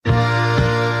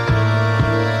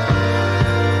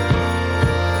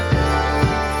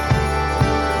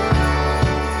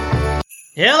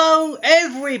Hello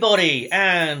everybody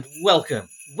and welcome.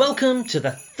 Welcome to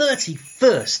the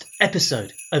 31st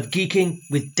episode of Geeking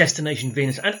with Destination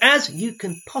Venus. And as you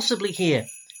can possibly hear,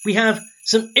 we have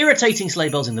some irritating sleigh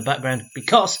bells in the background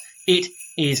because it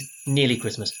is nearly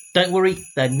Christmas. Don't worry,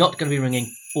 they're not going to be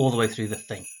ringing all the way through the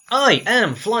thing. I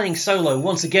am flying solo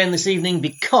once again this evening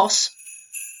because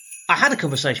I had a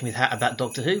conversation with Hat about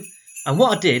Doctor Who, and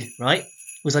what I did, right,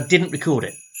 was I didn't record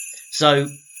it. So,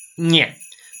 yeah.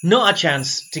 Not a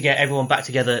chance to get everyone back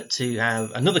together to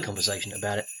have another conversation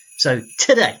about it. So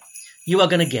today, you are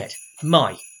going to get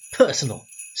my personal,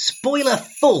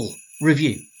 spoiler-full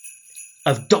review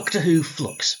of Doctor Who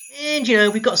Flux. And, you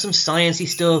know, we've got some sciencey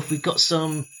stuff, we've got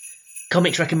some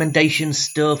comics recommendation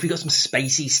stuff, we've got some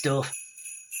spacey stuff,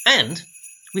 and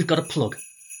we've got a plug.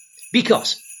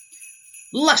 Because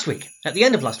last week, at the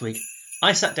end of last week,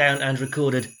 I sat down and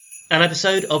recorded an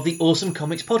episode of the Awesome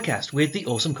Comics podcast with the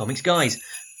Awesome Comics guys.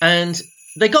 And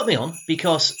they got me on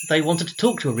because they wanted to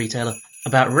talk to a retailer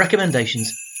about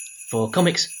recommendations for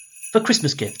comics for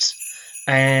Christmas gifts.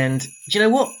 And do you know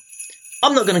what?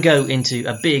 I'm not going to go into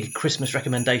a big Christmas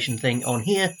recommendation thing on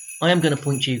here. I am going to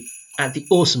point you at the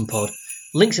Awesome Pod.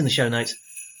 Links in the show notes.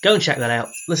 Go and check that out.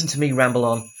 Listen to me ramble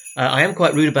on. I am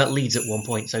quite rude about Leeds at one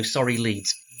point, so sorry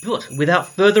Leeds. But without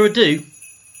further ado,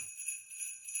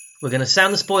 we're going to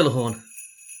sound the spoiler horn.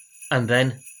 And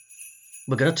then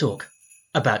we're going to talk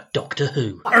about Doctor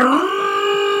Who.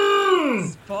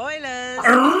 Spoilers!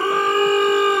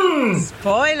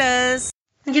 Spoilers!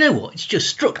 And you know what? It's just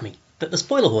struck me that the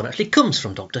spoiler horn actually comes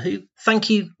from Doctor Who. Thank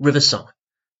you, River Song.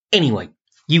 Anyway,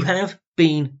 you have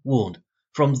been warned.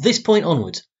 From this point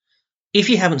onwards, if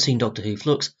you haven't seen Doctor Who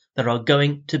Flux, there are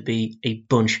going to be a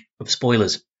bunch of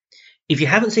spoilers. If you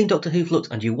haven't seen Doctor Who Flux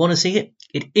and you want to see it,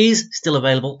 it is still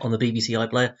available on the BBC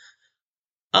iPlayer.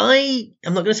 I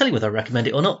am not going to tell you whether I recommend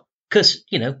it or not, because,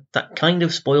 you know, that kind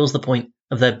of spoils the point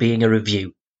of there being a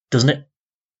review, doesn't it?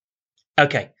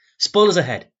 Okay, spoilers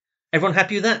ahead. Everyone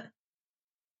happy with that?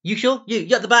 You sure?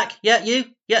 You at the back? Yeah, you?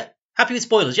 Yeah, happy with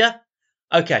spoilers, yeah?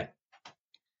 Okay.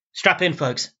 Strap in,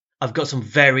 folks. I've got some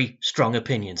very strong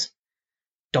opinions.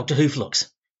 Doctor Who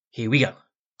Flux. Here we go.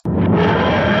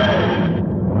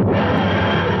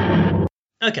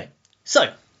 Okay,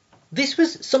 so this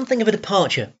was something of a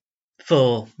departure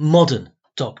for modern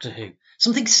Doctor Who.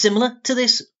 Something similar to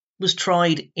this was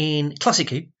tried in Classic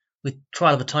Who with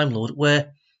Trial of a Time Lord,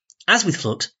 where, as with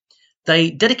Flux,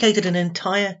 they dedicated an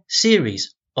entire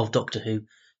series of Doctor Who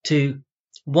to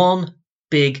one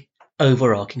big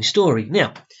overarching story.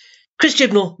 Now, Chris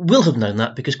Chibnall will have known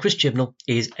that because Chris Chibnall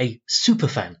is a super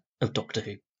fan of Doctor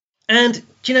Who. And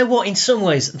do you know what? In some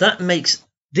ways, that makes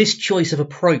this choice of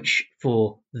approach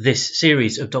for this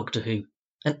series of Doctor Who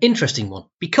an interesting one,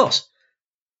 because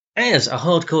as a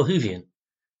hardcore Whovian,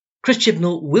 Chris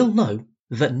Chibnall will know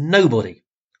that nobody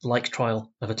likes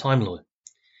Trial of a Time Lord.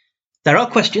 There are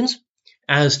questions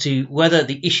as to whether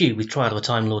the issue with Trial of a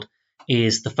Time Lord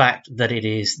is the fact that it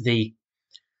is the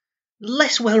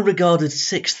less well-regarded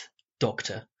Sixth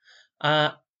Doctor,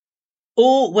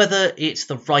 or whether it's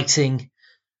the writing,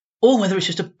 or whether it's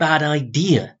just a bad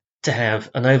idea to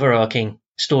have an overarching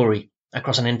story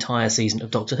across an entire season of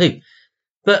Doctor Who.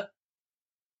 But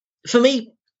for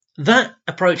me, that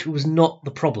approach was not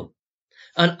the problem.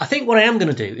 And I think what I am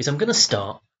going to do is I'm going to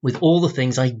start with all the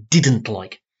things I didn't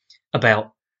like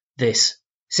about this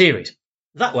series.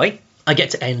 That way, I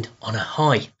get to end on a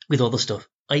high with all the stuff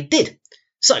I did.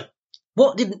 So,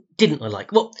 what didn't I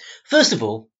like? Well, first of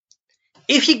all,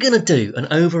 if you're going to do an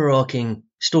overarching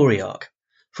story arc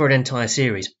for an entire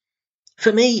series,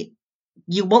 for me,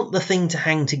 you want the thing to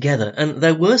hang together. And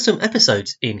there were some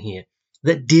episodes in here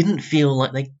that didn't feel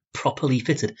like they properly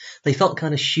fitted. They felt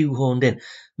kind of shoehorned in.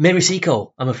 Mary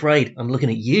Seacole, I'm afraid I'm looking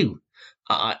at you.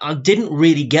 I didn't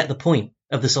really get the point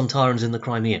of the Sontarans in the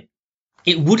Crimea.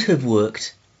 It would have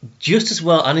worked just as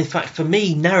well, and in fact, for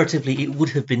me, narratively, it would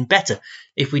have been better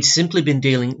if we'd simply been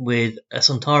dealing with a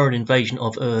Sontaran invasion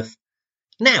of Earth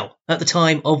now, at the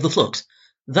time of the Flux.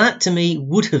 That, to me,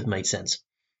 would have made sense.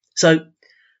 So,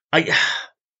 I'm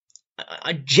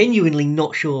genuinely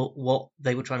not sure what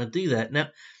they were trying to do there. Now,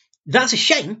 that's a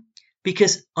shame,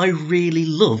 because I really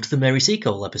loved the Mary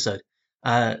Seacole episode.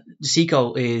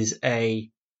 Seacole is a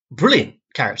brilliant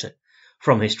character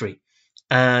from history.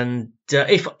 And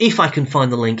if I can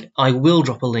find the link, I will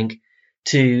drop a link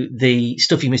to the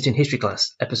Stuff You Missed in History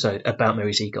Class episode about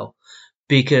Mary Seacole,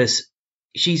 because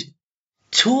she's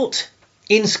taught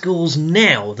in schools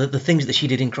now, that the things that she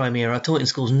did in Crimea are taught in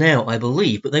schools now, I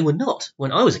believe, but they were not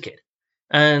when I was a kid.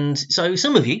 And so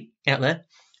some of you out there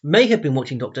may have been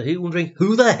watching Doctor Who wondering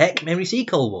who the heck Mary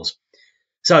Seacole was.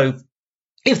 So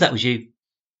if that was you,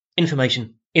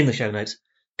 information in the show notes.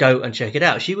 Go and check it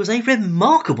out. She was a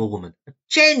remarkable woman, a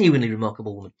genuinely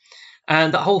remarkable woman.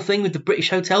 And that whole thing with the British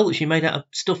hotel that she made out of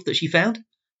stuff that she found,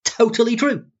 totally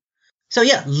true. So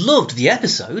yeah, loved the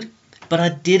episode, but I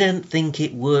didn't think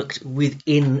it worked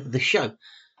within the show.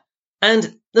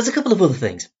 And there's a couple of other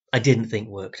things I didn't think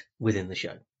worked within the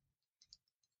show.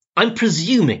 I'm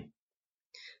presuming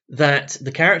that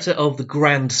the character of the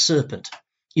Grand Serpent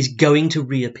is going to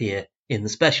reappear in the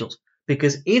specials,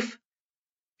 because if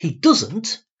he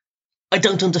doesn't, I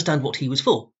don't understand what he was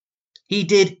for. He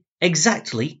did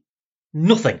exactly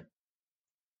nothing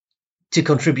to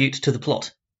contribute to the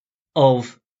plot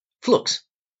of Flux.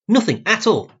 Nothing at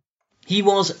all. He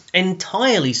was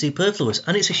entirely superfluous,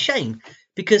 and it's a shame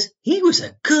because he was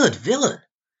a good villain.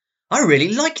 I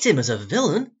really liked him as a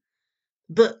villain,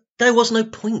 but there was no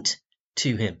point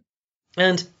to him.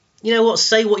 And you know what?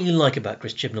 Say what you like about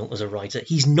Chris Chibnall as a writer.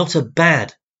 He's not a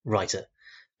bad writer.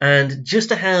 And just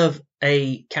to have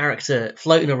a character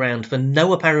floating around for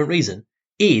no apparent reason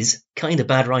is kind of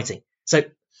bad writing. So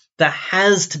there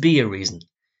has to be a reason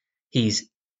he's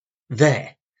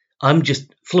there. I'm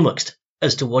just flummoxed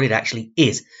as to what it actually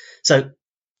is. So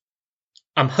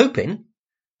I'm hoping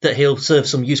that he'll serve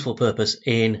some useful purpose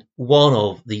in one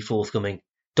of the forthcoming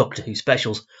Doctor Who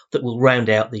specials that will round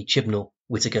out the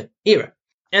Chibnall-Whittaker era.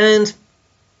 And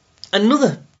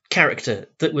another character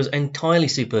that was entirely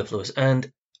superfluous,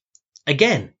 and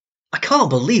again, I can't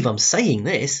believe I'm saying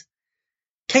this,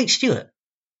 Kate Stewart.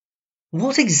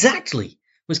 What exactly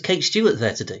was Kate Stewart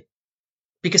there to do?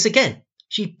 Because again,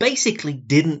 she basically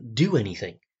didn't do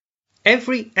anything.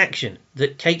 Every action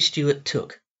that Kate Stewart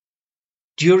took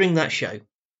during that show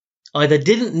either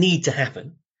didn't need to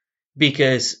happen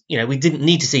because, we didn't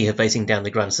need to see her facing down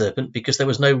the Grand Serpent because there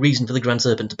was no reason for the Grand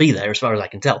Serpent to be there as far as I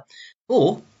can tell.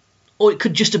 Or it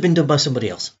could just have been done by somebody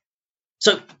else.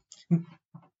 So,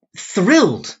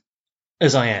 thrilled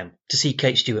as I am to see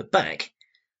Kate Stewart back,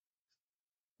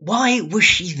 why was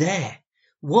she there?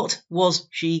 What was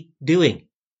she doing?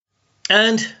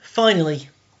 And finally,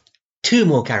 two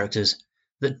more characters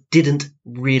that didn't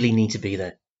really need to be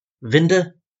there.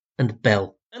 Vinder and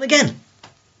Bel. And again,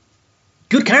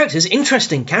 good characters,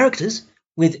 interesting characters,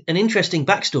 with an interesting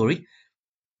backstory,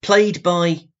 played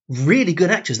by really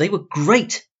good actors. They were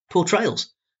great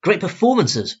portrayals, great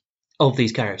performances of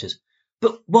these characters.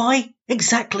 But why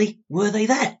exactly were they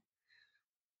there?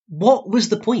 What was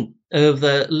the point of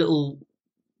their little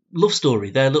love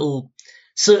story, their little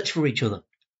search for each other?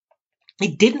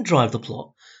 It didn't drive the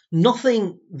plot.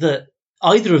 Nothing that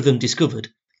either of them discovered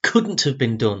couldn't have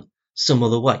been done some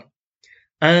other way.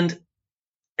 And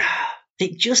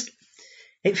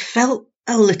it felt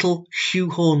a little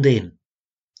shoehorned in.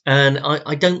 And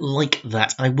I don't like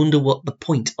that. I wonder what the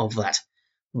point of that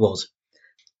was.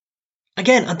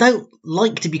 Again, I don't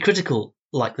like to be critical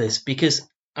like this because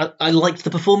I liked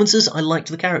the performances, I liked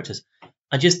the characters.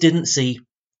 I just didn't see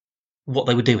what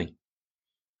they were doing.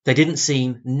 They didn't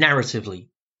seem narratively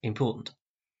important.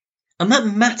 And that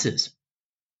matters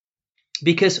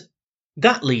because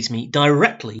that leads me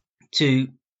directly to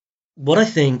what I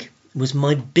think was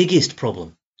my biggest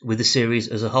problem with the series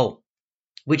as a whole,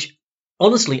 which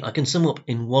honestly I can sum up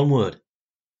in one word.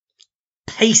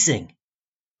 Pacing.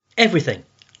 Everything,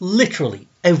 literally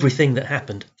everything that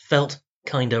happened felt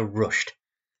kind of rushed.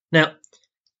 Now,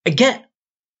 I get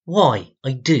why,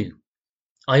 I do.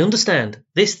 I understand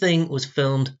this thing was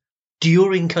filmed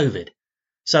during COVID,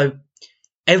 so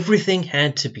everything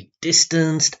had to be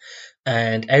distanced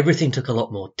and everything took a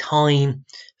lot more time.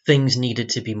 Things needed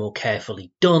to be more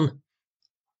carefully done.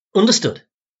 Understood.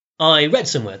 I read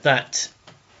somewhere that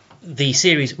the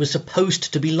series was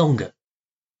supposed to be longer,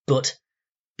 but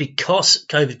because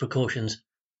COVID precautions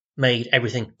made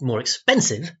everything more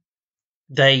expensive,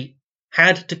 they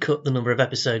had to cut the number of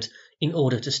episodes in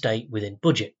order to stay within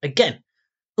budget. Again,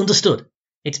 understood.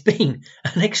 It's been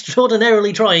an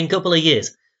extraordinarily trying couple of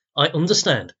years. I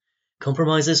understand.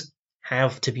 Compromises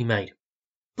have to be made.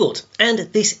 But, and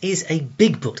this is a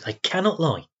big but, I cannot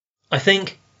lie, I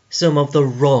think some of the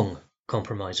wrong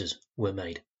compromises were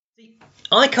made.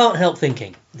 I can't help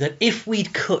thinking that if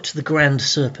we'd cut the Grand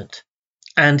Serpent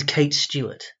and Kate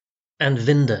Stewart and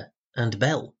Vinder and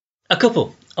Bel, a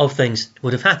couple of things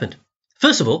would have happened.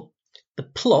 First of all, the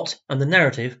plot and the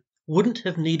narrative wouldn't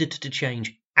have needed to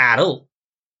change at all.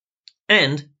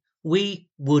 And we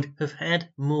would have had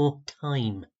more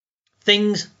time.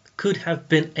 Things could have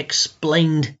been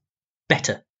explained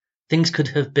better. Things could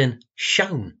have been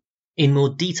shown in more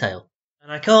detail.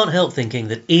 And I can't help thinking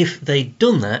that if they'd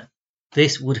done that,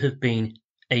 this would have been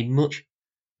a much,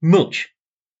 much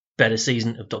better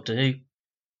season of Doctor Who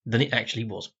than it actually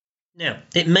was. Now,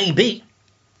 it may be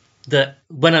that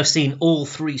when I've seen all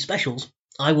 3 specials,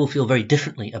 I will feel very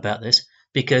differently about this,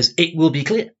 because it will be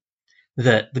clear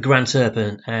that the Grand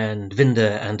Serpent and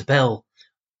Vinder and Bell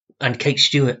and Kate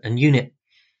Stewart and Unit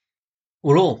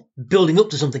were all building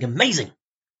up to something amazing.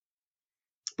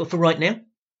 But for right now,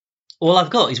 all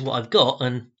I've got is what I've got,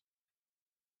 and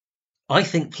I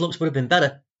think Flux would have been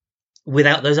better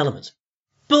without those elements.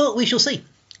 But we shall see.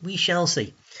 We shall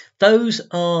see. Those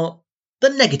are the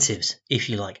negatives, if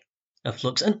you like, of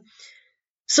Flux. And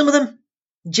some of them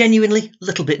genuinely a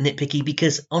little bit nitpicky,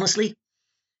 because honestly,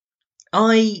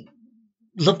 I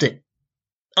loved it.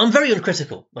 I'm very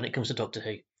uncritical when it comes to Doctor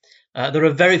Who. There are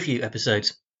very few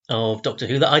episodes of Doctor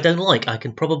Who that I don't like. I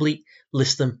can probably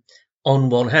list them on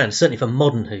one hand, certainly for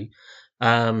modern Who.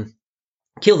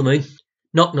 Kill the Moon,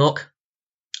 Knock Knock,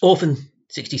 Orphan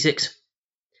 66,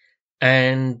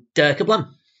 and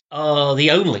Kablam are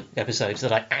the only episodes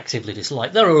that I actively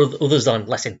dislike. There are others that I'm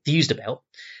less enthused about,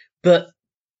 but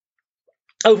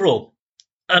overall,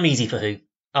 I'm easy for Who.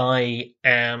 I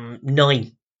am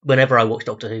 9 whenever I watch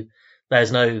Doctor Who.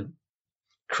 There's no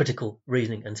critical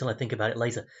reasoning until I think about it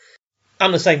later.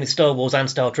 I'm the same with Star Wars and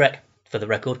Star Trek, for the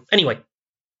record. Anyway,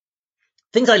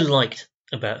 things I liked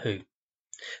about Who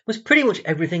was pretty much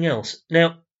everything else.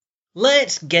 Now,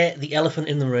 let's get the elephant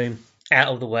in the room out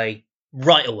of the way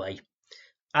right away.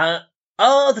 Are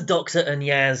the Doctor and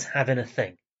Yaz having a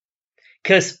thing?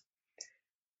 Because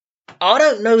I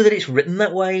don't know that it's written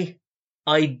that way.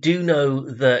 I do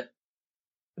know that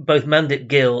both Mandip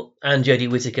Gill and Jodie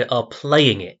Whittaker are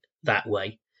playing it that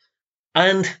way.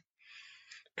 And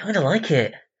kind of like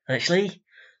it, actually.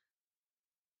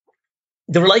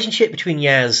 The relationship between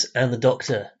Yaz and the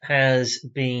Doctor has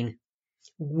been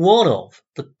one of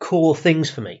the core things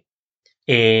for me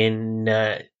in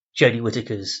Jodie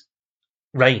Whittaker's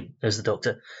reign as the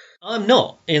Doctor. I'm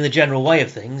not, in the general way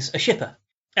of things, a shipper.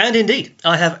 And indeed,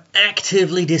 I have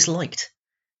actively disliked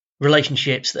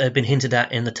relationships that have been hinted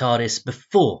at in the TARDIS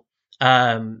before.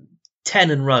 Ten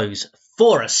and Rose,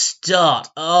 for a start.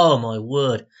 Oh my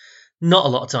word. Not a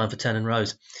lot of time for Ten and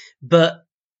Rose. But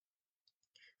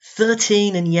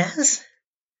 13 and Yaz?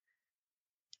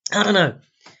 I don't know.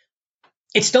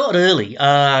 It started early.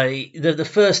 The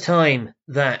first time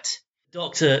that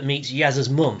Doctor meets Yaz's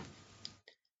mum,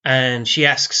 and she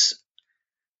asks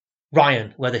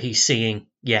Ryan whether he's seeing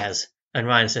Yaz, and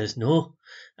Ryan says no.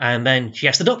 And then she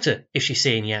asks the Doctor if she's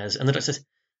seeing Yaz, and the Doctor says,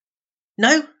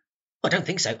 no, I don't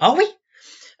think so. Are we?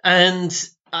 And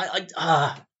I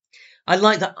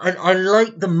like that. I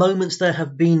like the moments there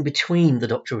have been between the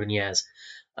Doctor and Yaz.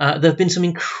 There have been some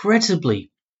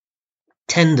incredibly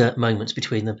tender moments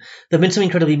between them. There have been some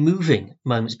incredibly moving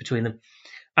moments between them.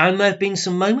 And there have been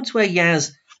some moments where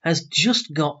Yaz has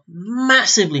just got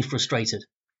massively frustrated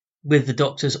with the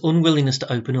Doctor's unwillingness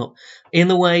to open up in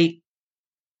the way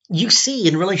you see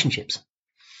in relationships.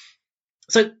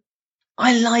 So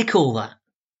I like all that.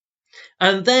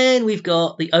 And then we've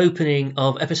got the opening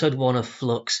of episode 1 of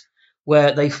Flux,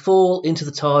 where they fall into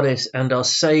the TARDIS and are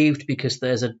saved because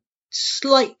there's a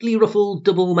slightly ruffled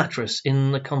double mattress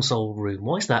in the console room.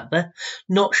 Why is that there?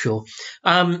 Not sure.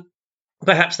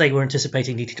 Perhaps they were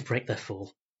anticipating needing to break their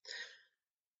fall.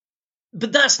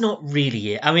 But that's not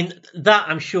really it. I mean, that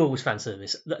I'm sure was fan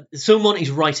service. Someone is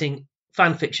writing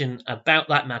fan fiction about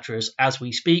that mattress as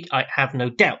we speak, I have no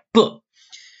doubt. But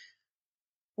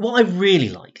what I really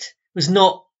liked was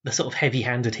not the sort of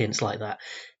heavy-handed hints like that.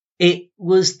 It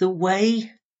was the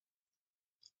way,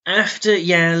 after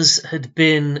Yaz had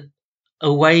been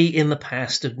away in the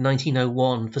past of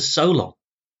 1901 for so long,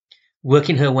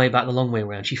 working her way back the long way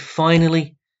around, she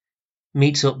finally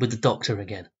meets up with the Doctor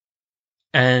again.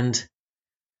 And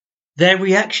their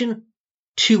reaction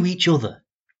to each other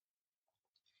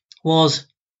was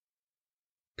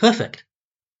perfect,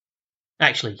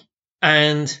 actually.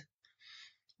 And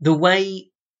the way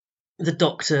the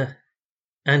Doctor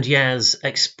and Yaz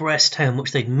expressed how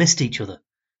much they'd missed each other,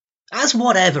 as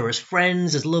whatever, as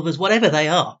friends, as lovers, whatever they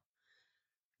are,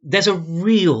 there's a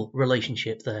real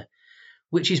relationship there,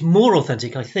 which is more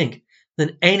authentic, I think,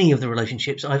 than any of the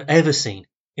relationships I've ever seen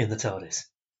in the TARDIS.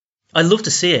 I love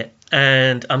to see it,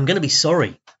 and I'm going to be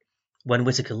sorry when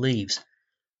Whittaker leaves.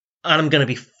 And I'm going to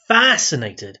be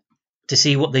fascinated to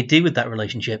see what they do with that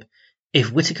relationship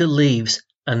if Whittaker leaves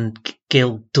and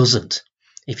Gill doesn't.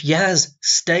 If Yaz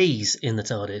stays in the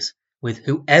TARDIS with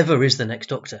whoever is the next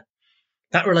Doctor,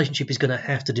 that relationship is going to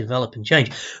have to develop and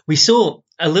change. We saw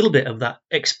a little bit of that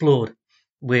explored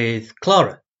with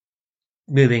Clara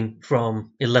moving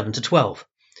from 11 to 12.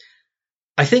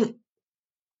 I think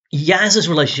Yaz's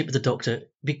relationship with the Doctor,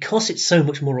 because it's so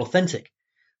much more authentic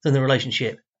than the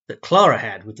relationship that Clara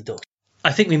had with the Doctor,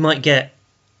 I think we might get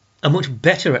a much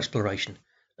better exploration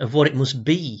of what it must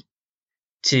be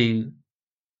to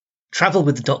travel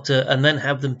with the Doctor and then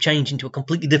have them change into a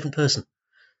completely different person.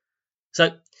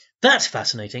 So that's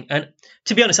fascinating. And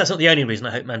to be honest, that's not the only reason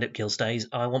I hope Mandip Gill stays.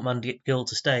 I want Mandip Gill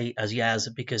to stay as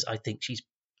Yaz because I think she's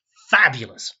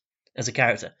fabulous as a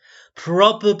character.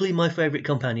 Probably my favourite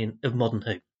companion of Modern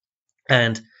Who.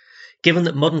 And given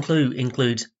that Modern Who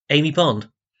includes Amy Pond,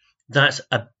 that's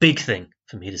a big thing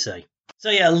for me to say. So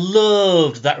yeah, I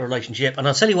loved that relationship. And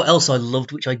I'll tell you what else I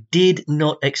loved, which I did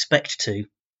not expect to.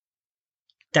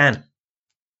 Dan.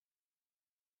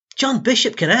 John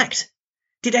Bishop can act.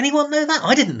 Did anyone know that?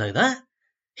 I didn't know that.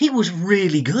 He was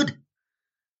really good.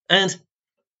 And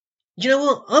you know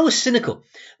what? I was cynical.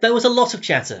 There was a lot of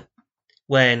chatter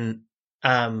when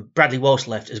Bradley Walsh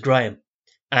left as Graham.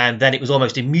 And then it was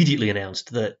almost immediately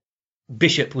announced that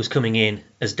Bishop was coming in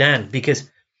as Dan, because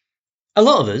a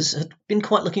lot of us had been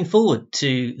quite looking forward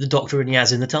to the Doctor and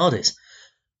Yaz in the TARDIS.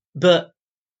 But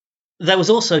there was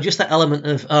also just that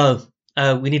element of,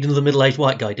 we need another middle-aged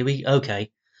white guy, do we?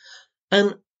 Okay.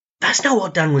 And that's not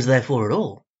what Dan was there for at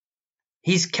all.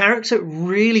 His character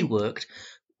really worked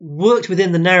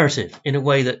within the narrative in a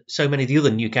way that so many of the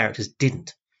other new characters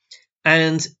didn't,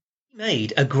 and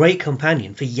made a great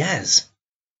companion for Yaz.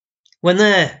 When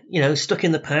they're, stuck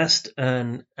in the past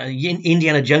and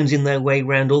Indiana Jones in their way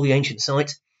round all the ancient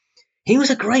sites, he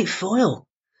was a great foil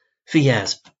for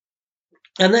Yaz.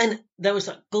 And then there was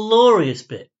that glorious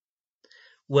bit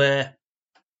where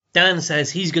Dan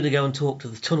says he's going to go and talk to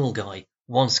the tunnel guy,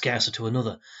 one Scouser to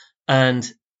another. And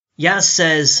Yaz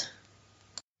says,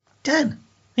 Dan,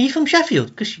 are you from Sheffield?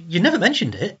 Because you never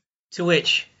mentioned it. To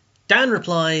which Dan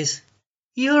replies,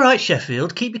 you're all right,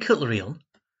 Sheffield, keep your cutlery on.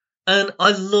 And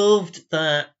I loved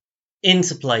that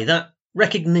interplay, that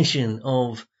recognition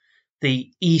of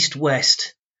the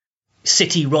East-West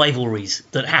city rivalries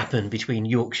that happen between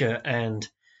Yorkshire and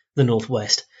the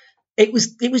Northwest. It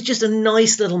was just a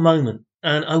nice little moment,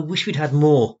 and I wish we'd had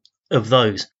more of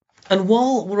those. And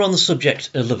while we're on the subject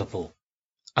of Liverpool,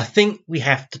 I think we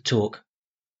have to talk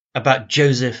about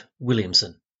Joseph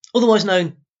Williamson, otherwise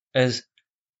known as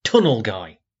Tunnel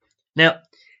Guy. Now,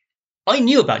 I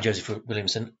knew about Joseph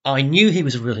Williamson. I knew he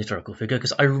was a real historical figure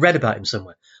because I read about him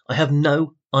somewhere. I have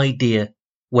no idea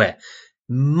where.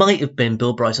 Might have been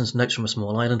Bill Bryson's Notes from a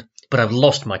Small Island, but I've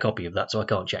lost my copy of that, so I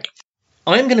can't check.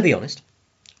 I am going to be honest.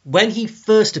 When he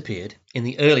first appeared in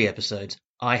the early episodes,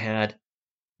 I had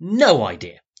no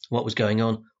idea what was going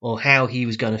on or how he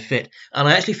was going to fit, and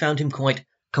I actually found him quite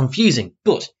confusing.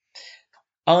 But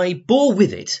I bore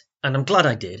with it, and I'm glad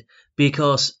I did,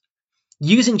 because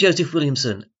using Joseph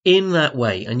Williamson in that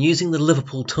way and using the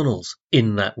Liverpool tunnels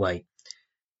in that way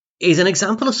is an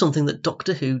example of something that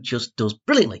Doctor Who just does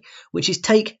brilliantly, which is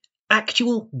take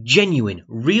actual, genuine,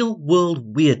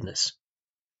 real-world weirdness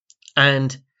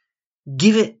and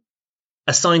give it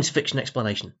a science fiction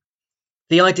explanation.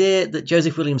 The idea that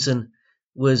Joseph Williamson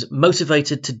was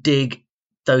motivated to dig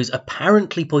those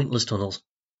apparently pointless tunnels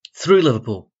through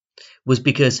Liverpool was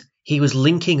because he was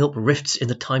linking up rifts in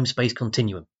the time-space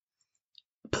continuum.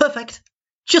 Perfect.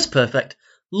 Just perfect.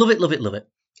 Love it, love it, love it.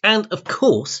 And, of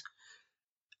course,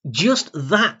 just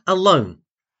that alone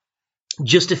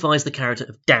justifies the character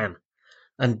of Dan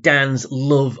and Dan's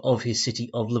love of his city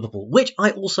of Liverpool, which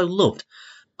I also loved.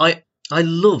 I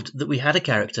loved that we had a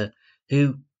character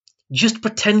who just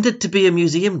pretended to be a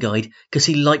museum guide because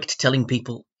he liked telling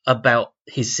people about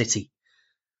his city.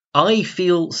 I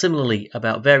feel similarly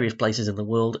about various places in the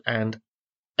world, and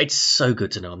it's so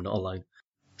good to know I'm not alone.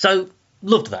 So,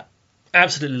 loved that.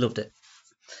 Absolutely loved it.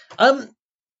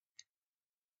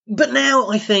 But now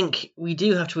I think we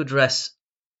do have to address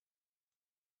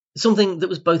something that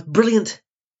was both brilliant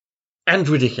and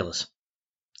ridiculous.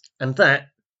 And that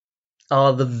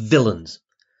are the villains.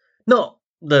 Not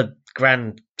the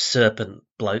Grand Serpent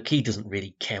bloke, he doesn't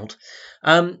really count.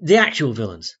 The actual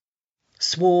villains.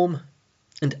 Swarm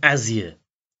and Azure.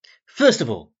 First of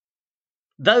all,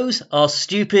 those are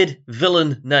stupid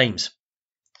villain names.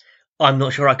 I'm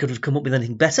not sure I could have come up with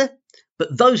anything better,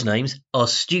 but those names are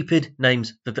stupid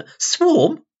names.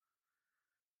 Swarm?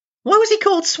 Why was he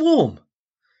called Swarm?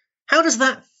 How does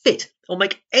that fit or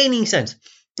make any sense?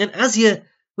 And Azure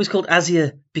was called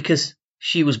Azure because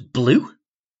she was blue?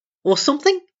 Or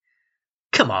something?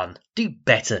 Come on, do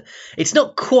better. It's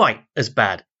not quite as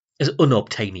bad as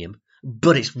Unobtainium,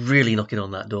 but it's really knocking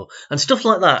on that door. And stuff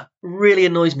like that really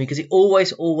annoys me because it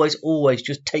always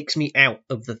just takes me out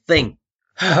of the thing.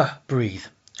 Breathe.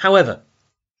 However,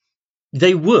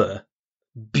 they were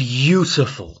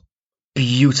beautiful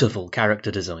character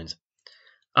designs.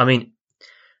 I mean,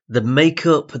 the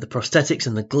makeup, the prosthetics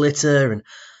and the glitter, and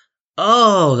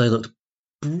they looked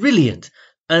brilliant.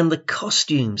 And the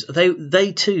costumes,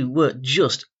 they too were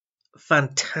just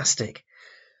fantastic.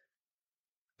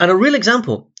 And a real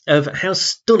example of how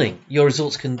stunning your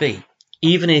results can be,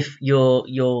 even if your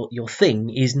thing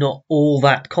is not all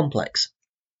that complex.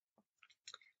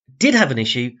 Did have an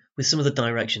issue with some of the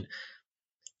direction.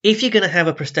 If you're going to have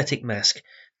a prosthetic mask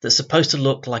that's supposed to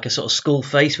look like a sort of skull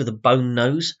face with a bone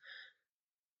nose,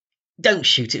 don't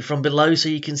shoot it from below so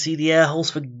you can see the air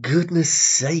holes, for goodness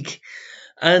sake.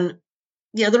 And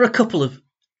yeah, there are a couple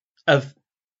of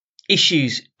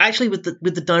issues actually with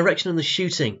the direction and the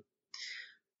shooting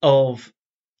of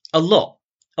a lot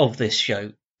of this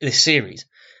series.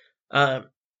 The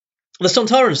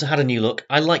Sontarans had a new look.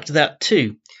 I liked that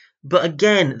too. But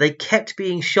again, they kept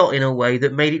being shot in a way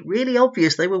that made it really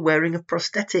obvious they were wearing a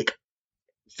prosthetic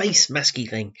face masky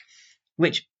thing,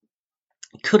 which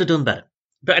could have done better.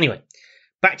 But anyway,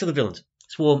 back to the villains,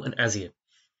 Swarm and Azir.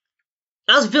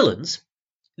 As villains,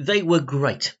 they were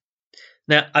great.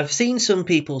 Now, I've seen some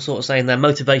people sort of saying their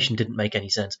motivation didn't make any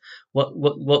sense. What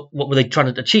were they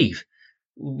trying to achieve?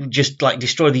 Just like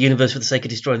destroy the universe for the sake of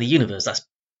destroying the universe? That's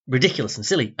ridiculous and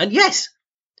silly. And yes,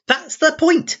 that's the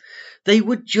point. They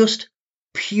were just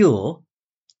pure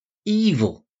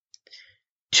evil.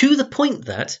 To the point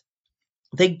that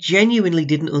they genuinely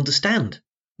didn't understand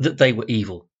that they were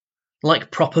evil,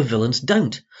 like proper villains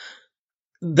don't.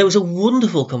 There was a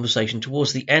wonderful conversation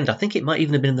towards the end, I think it might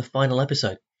even have been in the final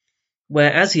episode,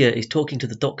 where Azir is talking to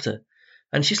the Doctor,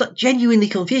 and she's like genuinely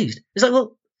confused. It's like,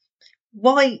 well,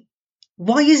 why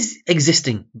is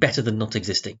existing better than not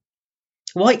existing?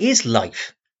 Why is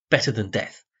life better than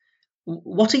death?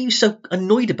 What are you so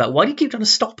annoyed about? Why do you keep trying to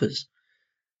stop us?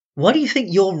 Why do you think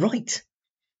you're right?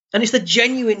 And it's the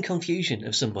genuine confusion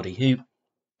of somebody who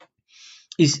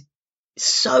is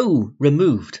so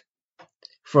removed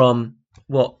from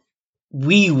what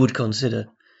we would consider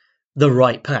the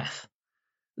right path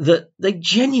that they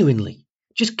genuinely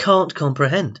just can't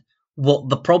comprehend what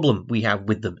the problem we have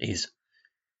with them is.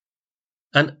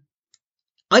 And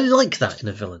I like that in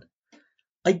a villain.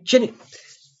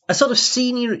 A sort of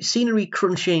scenery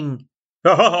crunching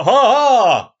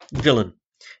villain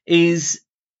is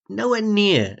nowhere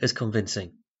near as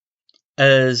convincing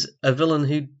as a villain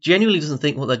who genuinely doesn't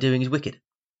think what they're doing is wicked.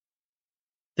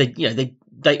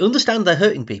 They understand they're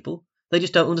hurting people, they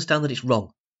just don't understand that it's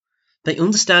wrong. They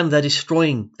understand they're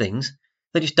destroying things,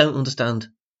 they just don't understand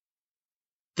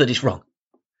that it's wrong.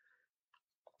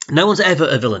 No one's ever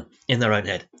a villain in their own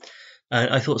head. And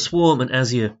I thought Swarm and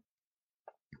Azir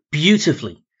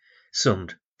beautifully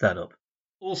summed that up.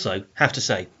 Also, have to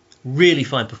say, really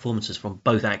fine performances from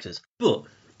both actors. But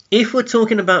if we're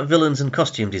talking about villains and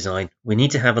costume design, we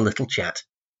need to have a little chat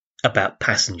about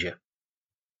Passenger.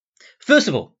 First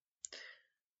of all,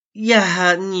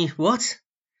 what?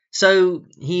 So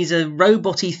he's a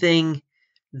robot-y thing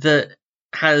that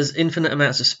has infinite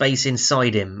amounts of space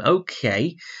inside him.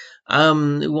 Okay.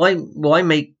 Why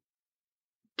make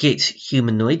it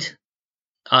humanoid?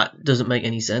 Doesn't make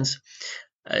any sense.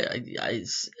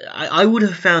 I would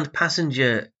have found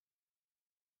Passenger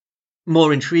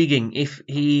more intriguing if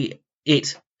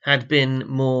it had been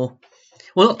more,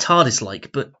 well, not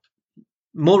TARDIS-like, but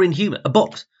more inhuman. A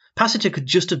box. Passenger could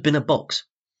just have been a box.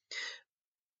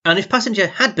 And if Passenger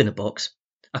had been a box,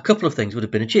 a couple of things would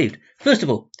have been achieved. First of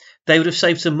all, they would have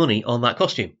saved some money on that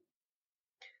costume.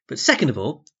 But second of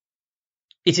all,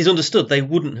 it is understood they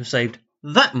wouldn't have saved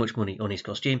that much money on his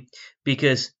costume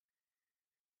because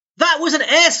that was an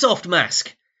airsoft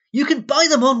mask. You can buy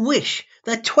them on Wish.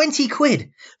 They're 20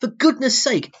 quid. For goodness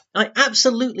sake, I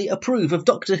absolutely approve of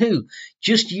Doctor Who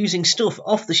just using stuff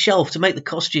off the shelf to make the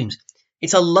costumes.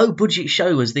 It's a low-budget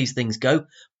show as these things go.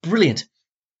 Brilliant.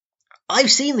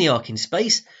 I've seen the Ark in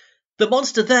Space. The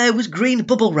monster there was green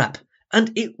bubble wrap,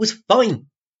 and it was fine.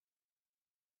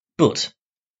 But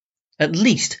at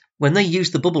least when they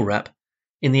used the bubble wrap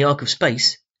in the Ark of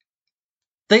Space,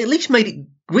 they at least made it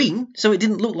green so it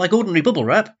didn't look like ordinary bubble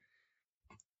wrap.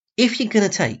 If you're going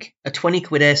to take a 20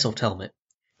 quid airsoft helmet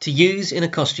to use in a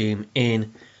costume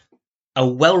in a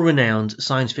well-renowned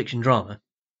science fiction drama,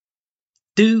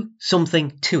 do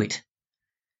something to it.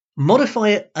 Modify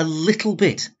it a little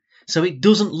bit so it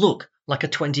doesn't look like a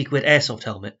 20 quid airsoft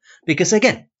helmet. Because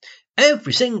again,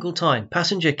 every single time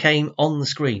Passenger came on the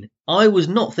screen, I was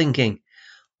not thinking,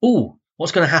 ooh,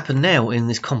 what's going to happen now in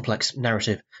this complex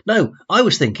narrative? No, I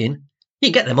was thinking,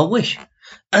 you get them on Wish.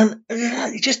 And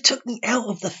it just took me out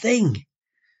of the thing.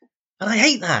 And I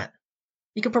hate that.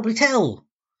 You can probably tell.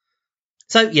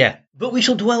 So yeah, but we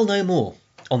shall dwell no more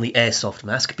on the airsoft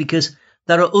mask because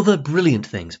there are other brilliant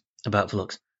things about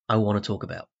Flux I want to talk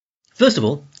about. First of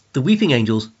all, the Weeping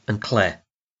Angels and Claire.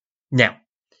 Now,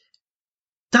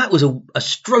 that was a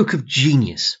stroke of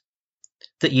genius,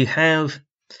 that you have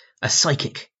a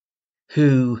psychic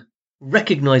who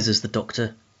recognises the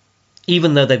Doctor,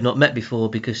 even though they've not met before,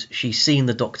 because she's seen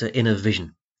the Doctor in a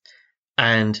vision.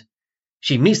 And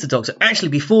she meets the Doctor actually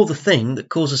before the thing that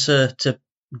causes her to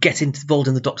get involved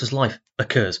in the Doctor's life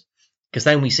occurs. Because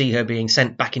then we see her being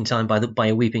sent back in time by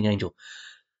a weeping angel.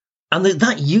 And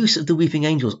that use of the weeping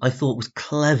angels I thought was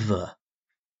clever.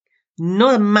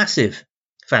 Not a massive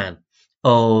fan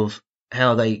of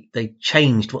how they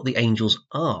changed what the angels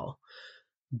are,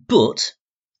 but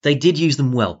they did use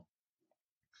them well.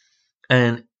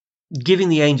 And giving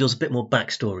the angels a bit more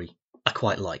backstory, I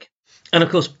quite like. And of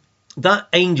course, that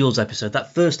angels episode,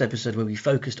 that first episode where we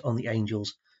focused on the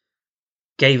angels,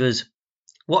 gave us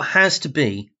what has to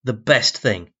be the best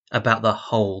thing about the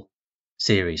whole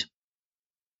series.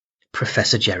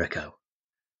 Professor Jericho.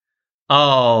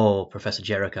 Oh, Professor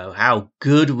Jericho, how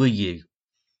good were you?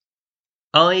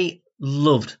 I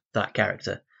loved that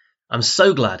character. I'm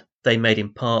so glad they made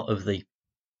him part of the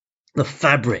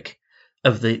fabric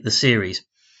of the series.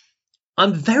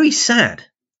 I'm very sad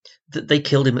that they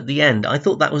killed him at the end. I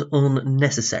thought that was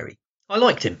unnecessary. I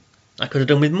liked him. I could have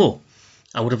done with more.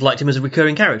 I would have liked him as a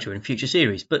recurring character in future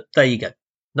series, but there you go.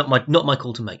 Not my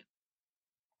call to make.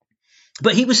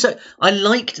 But he was I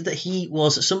liked that he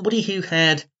was somebody who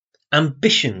had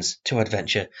ambitions to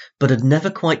adventure, but had never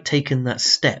quite taken that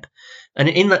step. And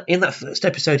in that first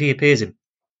episode he appears in,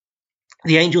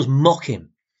 the angels mock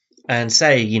him and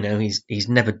say, he's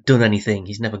never done anything,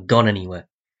 he's never gone anywhere.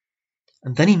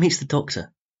 And then he meets the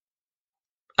Doctor.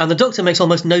 And the Doctor makes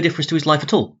almost no difference to his life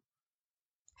at all.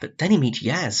 But then he meets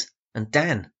Yaz and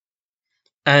Dan.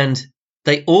 And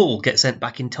they all get sent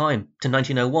back in time to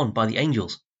 1901 by the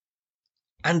angels.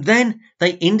 And then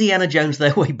they Indiana Jones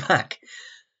their way back.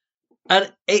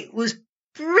 And it was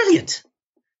brilliant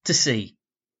to see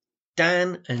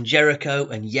Dan and Jericho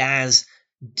and Yaz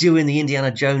doing the Indiana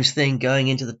Jones thing, going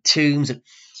into the tombs.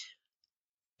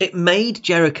 It made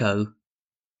Jericho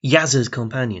Yaz's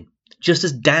companion, just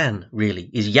as Dan really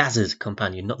is Yaz's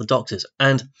companion, not the Doctor's.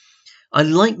 And I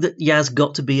like that Yaz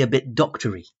got to be a bit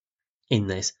doctory in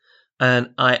this.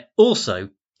 And I also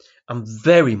am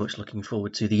very much looking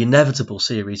forward to the inevitable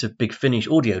series of Big Finish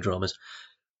audio dramas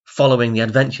following the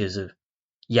adventures of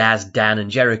Yaz, Dan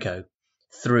and Jericho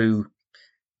through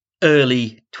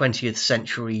early 20th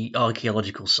century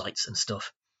archaeological sites and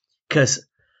stuff. Because,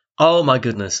 oh my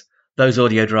goodness, those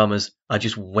audio dramas are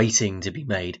just waiting to be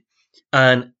made.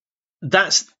 And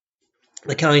that's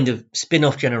the kind of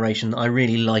spin-off generation that I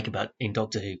really like about in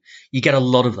Doctor Who. You get a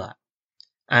lot of that.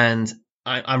 And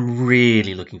I'm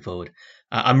really looking forward.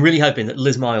 I'm really hoping that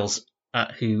Liz Miles,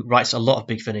 who writes a lot of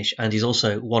Big Finish and is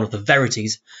also one of the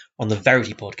Verities on the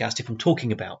Verity podcast, if I'm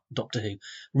talking about Doctor Who,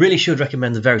 really should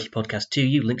recommend the Verity podcast to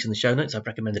you. Links in the show notes. I've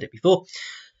recommended it before.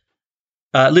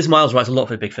 Liz Miles writes a lot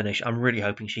for Big Finish. I'm really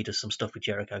hoping she does some stuff with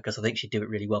Jericho because I think she'd do it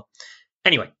really well.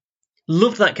 Anyway,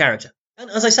 loved that character. And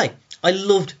as I say, I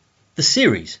loved the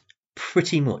series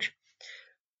pretty much.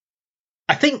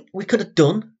 I think we could have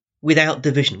done without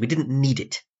Division. We didn't need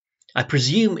it. I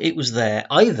presume it was there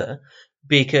either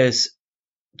because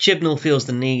Chibnall feels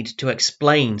the need to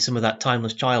explain some of that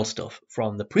Timeless Child stuff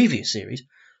from the previous series,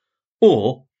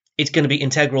 or it's going to be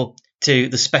integral to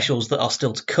the specials that are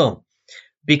still to come,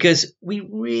 because we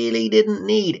really didn't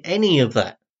need any of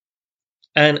that.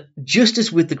 And just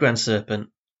as with the Grand Serpent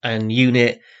and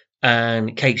Unit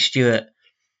and Kate Stewart,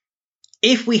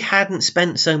 if we hadn't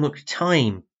spent so much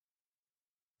time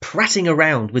prattling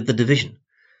around with the Division,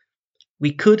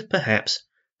 we could perhaps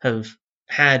have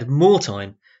had more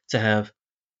time to have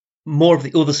more of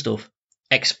the other stuff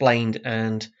explained,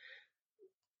 and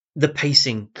the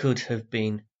pacing could have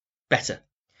been better.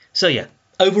 So yeah,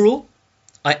 overall,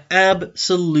 I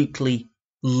absolutely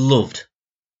loved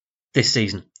this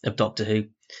season of Doctor Who.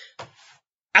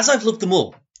 As I've loved them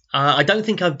all, I don't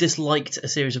think I've disliked a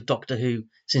series of Doctor Who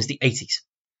since the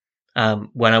 80s,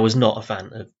 when I was not a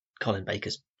fan of Colin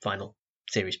Baker's final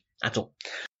series at all.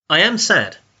 I am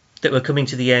sad that we're coming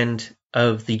to the end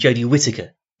of the Jodie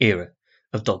Whittaker era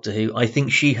of Doctor Who. I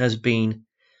think she has been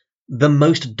the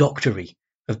most doctory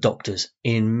of doctors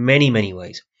in many, many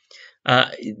ways.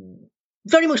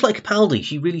 Very much like Capaldi,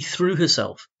 she really threw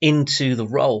herself into the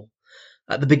role.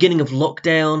 At the beginning of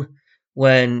lockdown,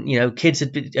 when kids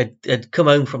had come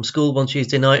home from school one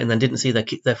Tuesday night and then didn't see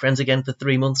their friends again for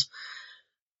 3 months,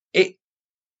 it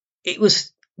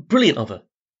was brilliant of her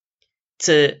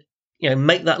to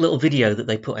make that little video that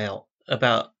they put out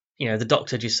about the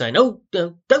Doctor just saying, "Oh,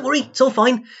 don't worry, it's all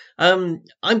fine. I'm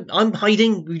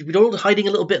hiding. We're all hiding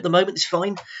a little bit at the moment. It's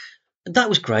fine." And that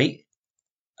was great.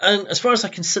 And as far as I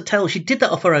can tell, she did that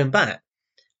off her own bat.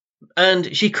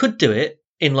 And she could do it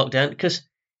in lockdown because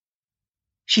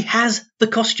she has the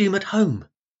costume at home.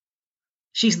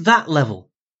 She's that level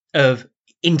of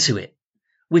into it,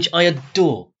 which I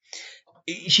adore.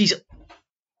 She's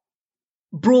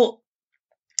brought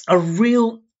a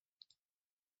real,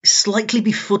 slightly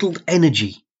befuddled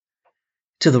energy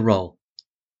to the role.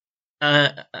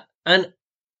 And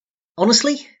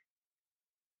honestly,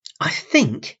 I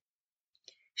think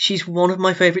she's one of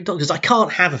my favourite Doctors. I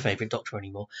can't have a favourite Doctor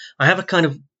anymore. I have a kind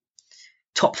of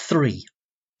top three,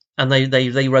 and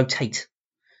they rotate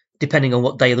depending on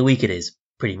what day of the week it is,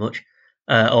 pretty much,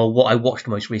 or what I watched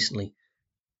most recently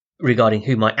regarding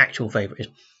who my actual favourite is.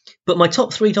 But my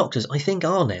top three Doctors, I think,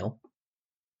 are now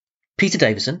Peter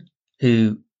Davison,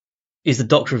 who is the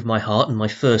Doctor of my heart and my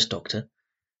first Doctor,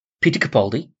 Peter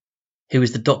Capaldi, who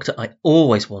is the Doctor I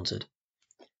always wanted,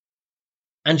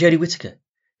 and Jodie Whittaker,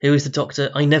 who is the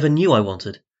Doctor I never knew I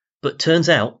wanted, but turns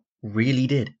out really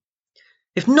did.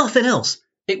 If nothing else,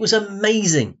 it was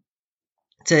amazing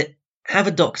to have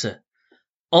a Doctor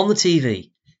on the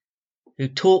TV who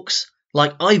talks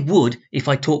like I would if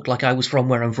I talked like I was from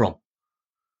where I'm from.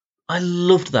 I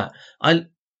loved that.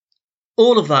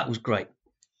 All of that was great.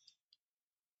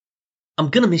 I'm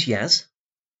going to miss Yaz.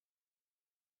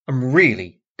 I'm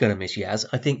really going to miss Yaz.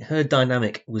 I think her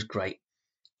dynamic was great.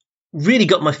 Really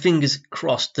got my fingers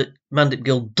crossed that Mandip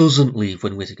Gill doesn't leave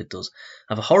when Whittaker does.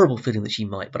 I have a horrible feeling that she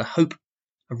might, but I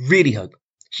really hope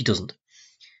she doesn't.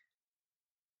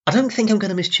 I don't think I'm going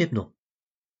to miss Chibnall.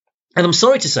 And I'm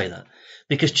sorry to say that,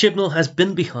 because Chibnall has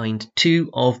been behind two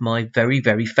of my very,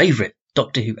 very favourite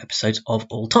Doctor Who episodes of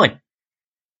all time.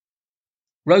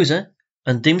 Rosa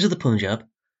and Demons of the Punjab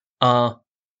are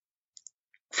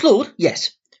flawed,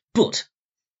 yes, but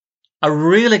a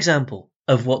real example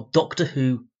of what Doctor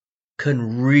Who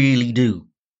can really do.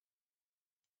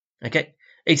 Okay,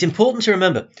 it's important to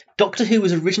remember Doctor Who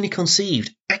was originally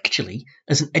conceived actually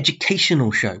as an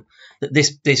educational show, that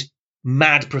this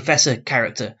mad professor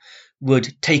character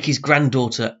would take his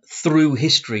granddaughter through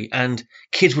history and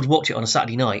kids would watch it on a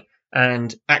Saturday night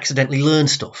and accidentally learn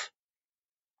stuff.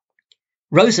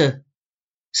 Rosa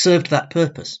served that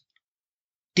purpose.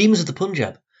 Demons of the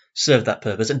Punjab served that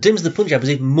purpose, and Demons of the Punjab is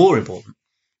even more important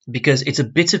because it's a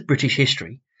bit of British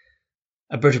history,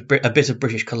 a bit of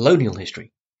British colonial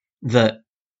history that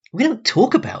we don't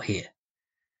talk about here,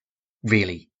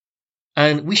 really.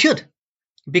 And we should,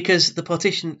 because the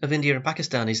partition of India and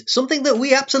Pakistan is something that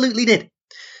we absolutely did.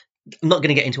 I'm not going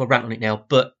to get into a rant on it now,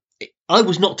 but I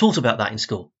was not taught about that in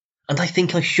school, and I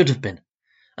think I should have been.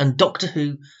 And Doctor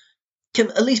Who can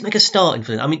at least make a start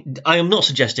in it. I mean, I am not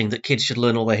suggesting that kids should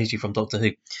learn all their history from Doctor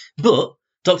Who, but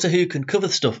Doctor Who can cover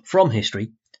stuff from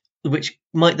history, which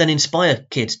might then inspire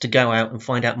kids to go out and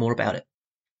find out more about it.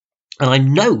 And I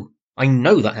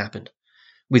know that happened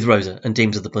with Rosa and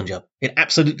Demons of the Punjab. It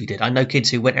absolutely did. I know kids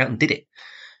who went out and did it.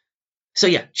 So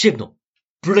yeah, Chibnall,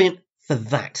 brilliant for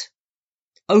that.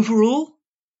 Overall,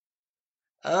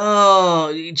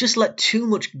 just let too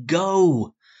much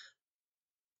go.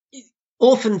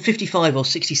 Orphan 55 or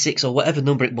 66 or whatever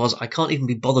number it was, I can't even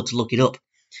be bothered to look it up,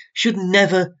 should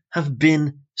never have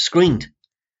been screened.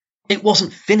 It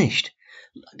wasn't finished.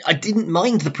 I didn't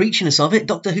mind the preachiness of it.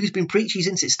 Doctor Who's been preachy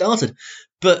since it started.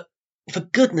 But for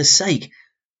goodness sake,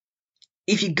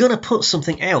 if you're going to put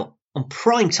something out on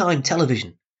prime time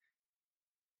television,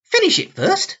 finish it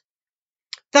first.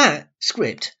 That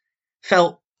script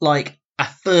felt like a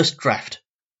first draft.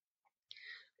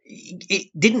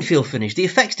 It didn't feel finished. The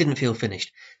effects didn't feel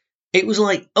finished. It was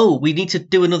like, oh, we need to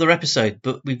do another episode,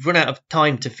 but we've run out of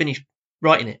time to finish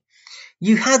writing it.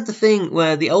 You had the thing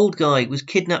where the old guy was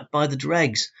kidnapped by the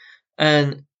dregs,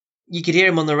 and you could hear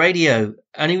him on the radio,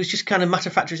 and he was just kind of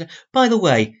matter-of-factory saying, by the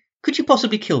way, could you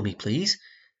possibly kill me, please?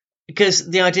 Because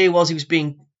the idea was he was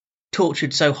being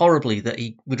tortured so horribly that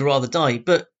he would rather die,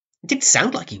 but it didn't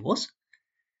sound like he was.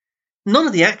 None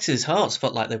of the actors' hearts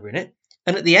felt like they were in it.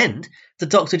 And at the end, the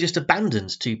Doctor just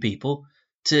abandons two people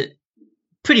to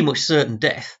pretty much certain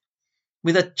death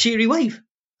with a cheery wave.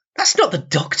 That's not the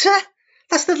Doctor.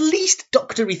 That's the least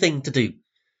doctory thing to do.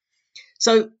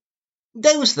 So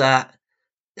there was that.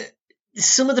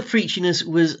 Some of the preachiness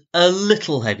was a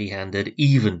little heavy-handed,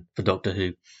 even for Doctor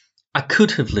Who. I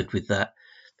could have lived with that,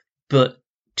 but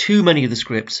too many of the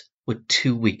scripts were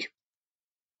too weak.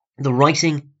 The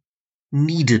writing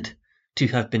needed to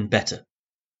have been better.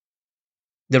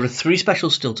 There are 3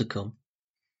 specials still to come.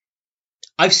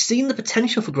 I've seen the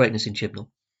potential for greatness in Chibnall.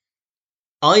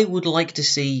 I would like to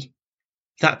see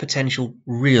that potential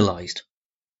realised.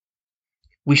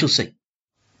 We shall see.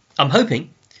 I'm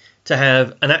hoping to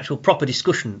have an actual proper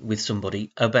discussion with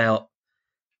somebody about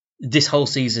this whole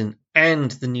season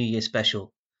and the New Year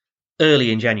special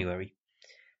early in January.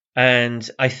 And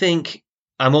I think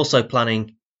I'm also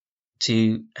planning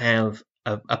to have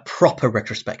a proper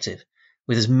retrospective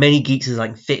with as many geeks as I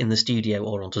can fit in the studio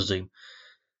or onto Zoom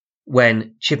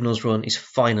when Chibnall's run is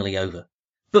finally over.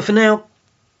 But for now,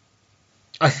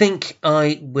 I think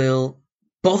I will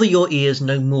bother your ears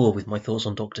no more with my thoughts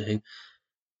on Doctor Who.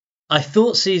 I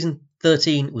thought season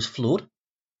 13 was flawed,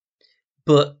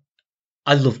 but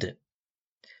I loved it.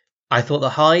 I thought the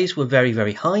highs were very,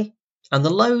 very high, and the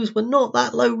lows were not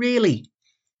that low, really.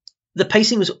 The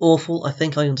pacing was awful. I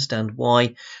think I understand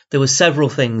why. There were several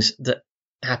things that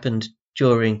happened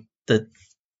during the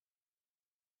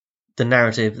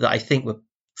narrative that I think were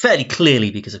fairly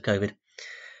clearly because of COVID.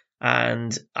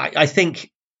 And I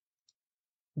think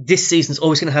this season's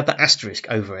always going to have that asterisk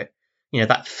over it. You know,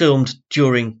 that filmed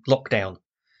during lockdown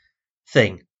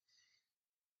thing.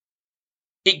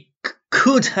 It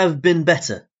could have been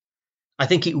better. I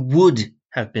think it would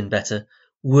have been better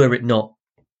were it not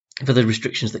for the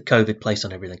restrictions that COVID placed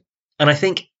on everything. And I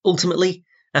think ultimately,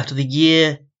 after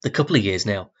the couple of years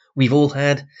now, we've all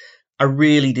had, I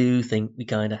really do think we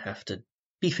kind of have to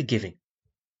be forgiving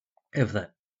of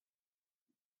that.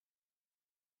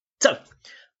 So,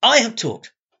 I have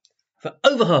talked for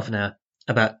over half an hour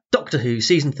about Doctor Who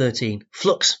Season 13,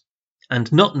 Flux,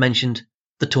 and not mentioned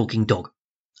the talking dog.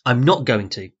 I'm not going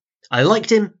to. I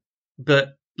liked him,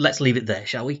 but let's leave it there,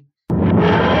 shall we?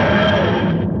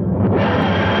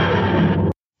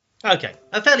 Okay,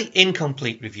 a fairly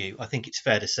incomplete review, I think it's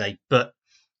fair to say, but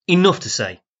enough to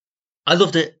say. I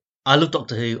loved it. I love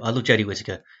Doctor Who. I love Jodie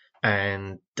Whittaker.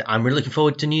 And I'm really looking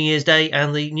forward to New Year's Day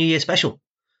and the New Year special.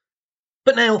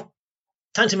 But now,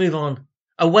 time to move on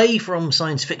away from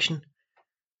science fiction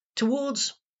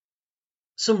towards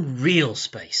some real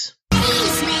space.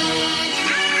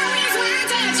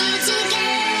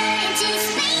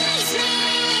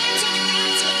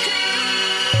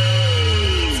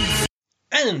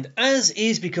 And as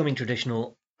is becoming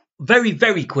traditional, very,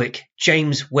 very quick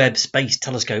James Webb Space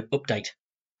Telescope update.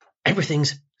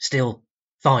 Everything's still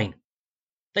fine.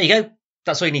 There you go.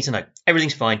 That's all you need to know.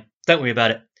 Everything's fine. Don't worry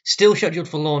about it. Still scheduled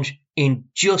for launch in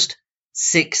just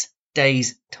 6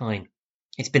 days' time.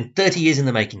 It's been 30 years in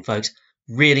the making, folks.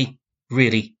 Really,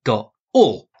 really got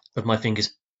all of my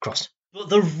fingers crossed. But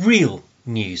the real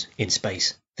news in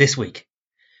space this week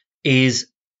is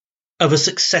of a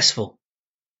successful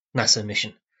NASA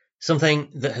mission. Something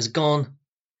that has gone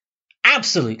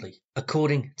absolutely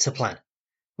according to plan,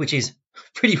 which is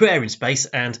pretty rare in space,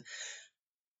 and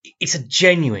it's a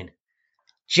genuine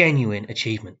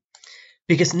achievement.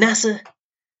 Because NASA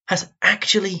has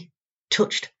actually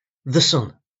touched the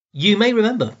sun. You may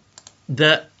remember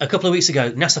that a couple of weeks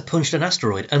ago, NASA punched an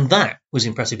asteroid, and that was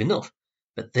impressive enough.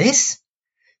 But this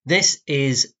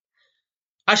is...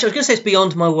 Actually, I was going to say it's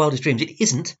beyond my wildest dreams. It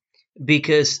isn't,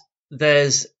 because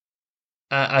there's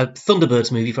a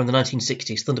Thunderbirds movie from the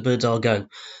 1960s, Thunderbirds Are Go,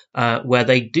 where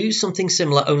they do something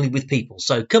similar only with people.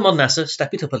 So come on, NASA,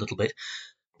 step it up a little bit.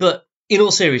 But in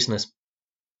all seriousness,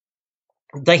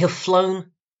 they have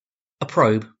flown a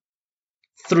probe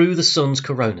through the sun's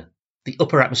corona, the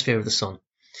upper atmosphere of the sun,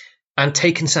 and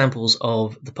taken samples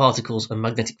of the particles and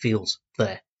magnetic fields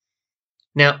there.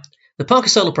 Now, the Parker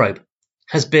Solar Probe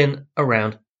has been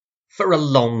around for a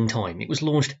long time. It was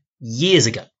launched years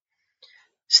ago.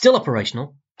 Still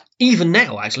operational, even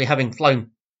now, actually, having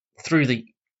flown through the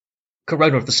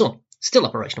corona of the sun. Still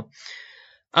operational.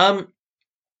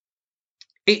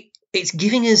 It's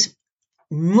giving us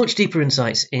much deeper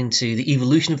insights into the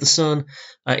evolution of the sun,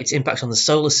 its impact on the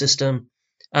solar system,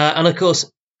 and of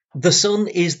course, the sun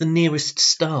is the nearest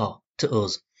star to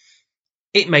us.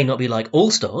 It may not be like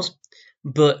all stars,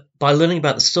 but by learning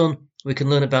about the sun, we can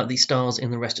learn about the stars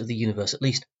in the rest of the universe, at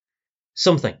least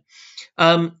something.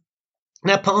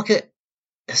 Now, Parker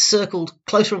has circled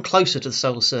closer and closer to the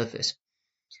solar surface.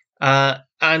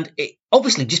 And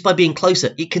obviously, just by being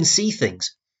closer, it can see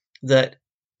things that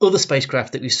other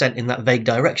spacecraft that we've sent in that vague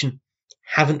direction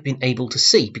haven't been able to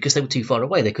see because they were too far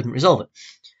away. They couldn't resolve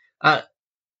it.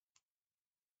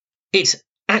 It's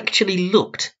actually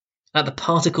looked at the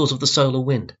particles of the solar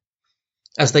wind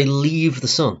as they leave the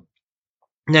sun.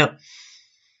 Now,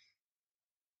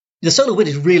 the solar wind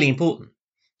is really important.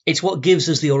 It's what gives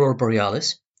us the aurora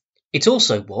borealis. It's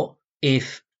also what,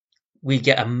 if we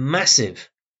get a massive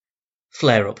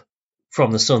flare-up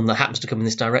from the sun that happens to come in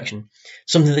this direction,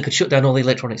 something that could shut down all the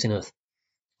electronics in Earth.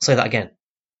 I'll say that again.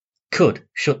 Could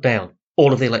shut down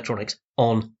all of the electronics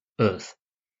on Earth.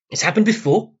 It's happened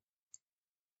before,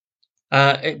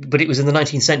 but it was in the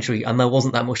 19th century and there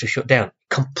wasn't that much to shut down.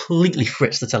 Completely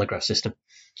fritzed the telegraph system.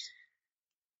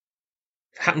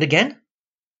 Happened again,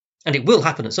 and it will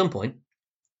happen at some point.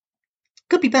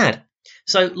 could be bad.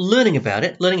 So learning about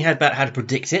it, learning about how to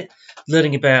predict it,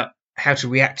 learning about how to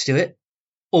react to it,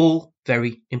 all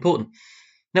very important.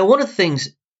 Now, one of the things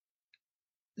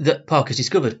that Parker's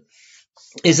discovered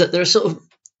is that there are sort of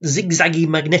zigzaggy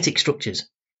magnetic structures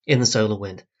in the solar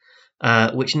wind,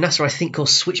 which NASA, I think,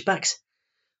 calls switchbacks.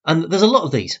 And there's a lot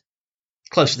of these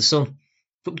close to the sun,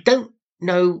 but we don't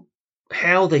know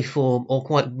how they form or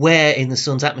quite where in the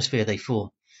sun's atmosphere they form.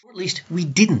 Or at least we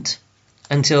didn't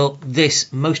until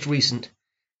this most recent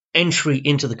entry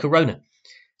into the corona.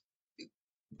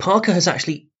 Parker has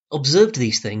actually observed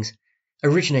these things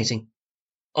originating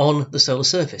on the solar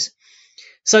surface.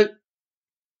 So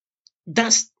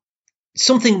that's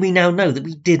something we now know that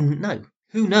we didn't know.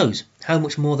 Who knows how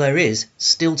much more there is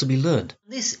still to be learned.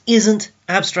 This isn't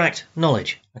abstract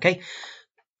knowledge, okay?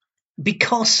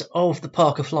 Because of the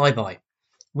Parker flyby,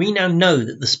 we now know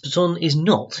that the sun is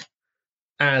not,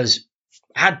 as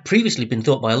had previously been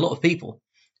thought by a lot of people,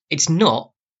 it's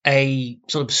not a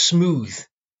sort of smooth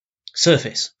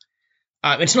surface.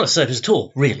 It's not a surface at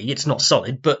all, really. It's not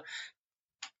solid, but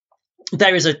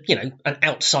there is an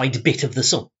outside bit of the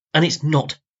sun, and it's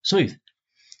not smooth.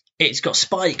 It's got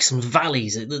spikes and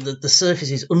valleys. The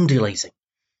surface is undulating.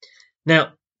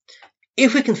 Now,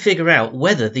 if we can figure out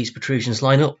whether these protrusions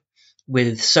line up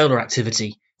with solar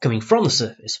activity coming from the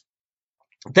surface,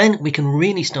 then we can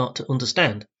really start to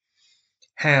understand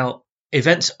how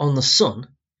events on the sun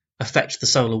affect the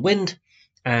solar wind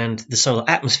and the solar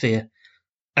atmosphere,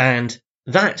 and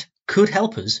that could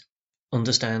help us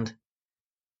understand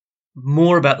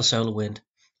more about the solar wind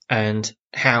and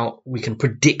how we can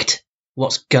predict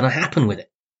what's going to happen with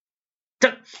it.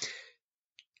 So,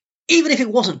 even if it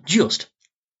wasn't just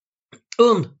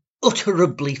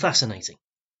unutterably fascinating,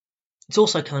 it's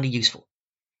also kind of useful.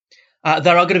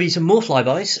 There are going to be some more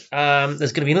flybys.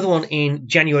 There's going to be another one in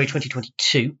January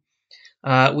 2022,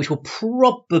 which will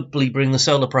probably bring the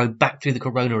solar probe back through the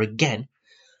corona again.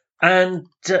 And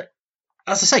as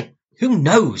I say, who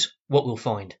knows what we'll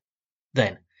find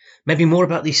then? Maybe more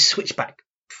about these switchback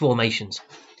formations.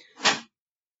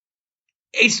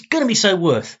 It's going to be so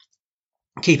worth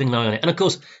keeping an eye on it. And of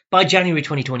course, by January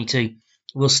 2022,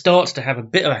 we'll start to have a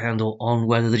bit of a handle on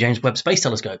whether the James Webb Space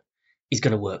Telescope is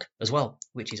going to work as well,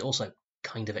 which is also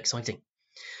kind of exciting.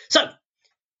 So,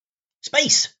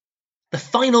 space, the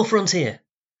final frontier.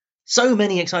 So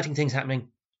many exciting things happening.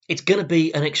 It's going to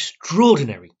be an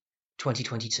extraordinary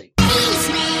 2022.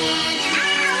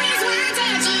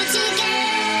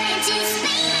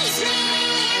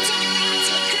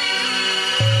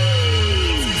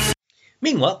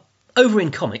 Meanwhile, over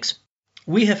in comics,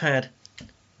 we have had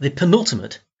the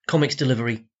penultimate comics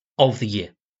delivery of the year.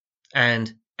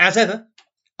 And as ever,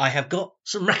 I have got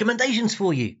some recommendations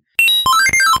for you.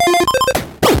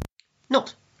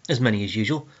 Not as many as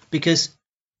usual, because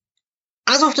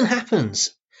as often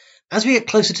happens, as we get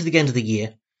closer to the end of the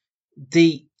year,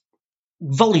 the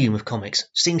volume of comics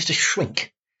seems to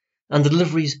shrink and the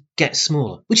deliveries get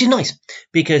smaller, which is nice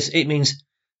because it means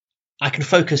I can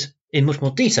focus in much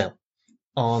more detail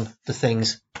on the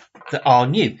things that are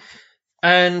new.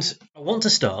 And I want to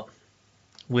start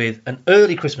with an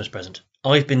early Christmas present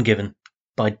I've been given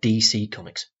by DC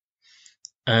Comics.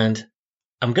 And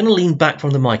I'm going to lean back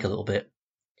from the mic a little bit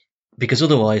because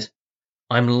otherwise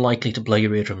I'm likely to blow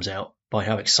your eardrums out by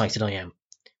how excited I am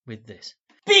with this.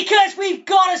 Because we've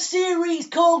got a series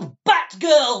called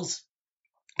Batgirls!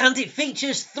 And it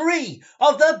features 3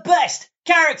 of the best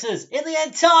characters in the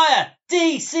entire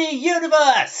DC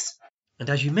universe! And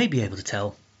as you may be able to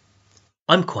tell,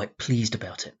 I'm quite pleased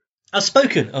about it. I've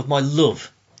spoken of my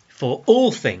love for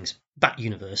all things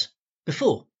Bat-Universe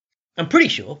before. I'm pretty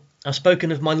sure I've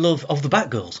spoken of my love of the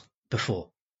Batgirls before.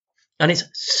 And it's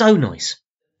so nice.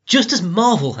 Just as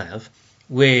Marvel have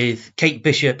with Kate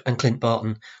Bishop and Clint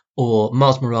Barton, or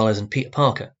Miles Morales and Peter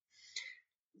Parker,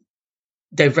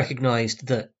 they've recognised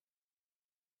that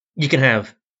you can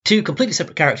have 2 completely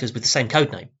separate characters with the same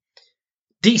codename.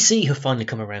 DC have finally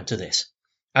come around to this.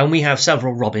 And we have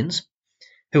several Robins,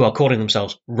 who are calling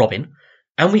themselves Robin,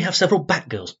 and we have several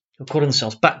Batgirls, who are calling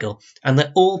themselves Batgirl, and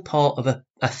they're all part of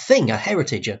a thing, a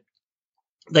heritage.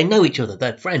 They know each other,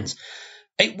 they're friends.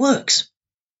 It works.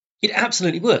 It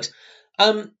absolutely works.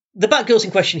 The Batgirls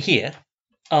in question here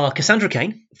are Cassandra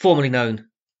Cain, formerly known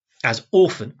as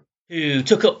Orphan, who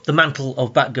took up the mantle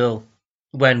of Batgirl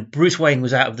when Bruce Wayne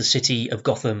was out of the city of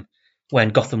Gotham, when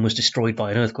Gotham was destroyed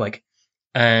by an earthquake.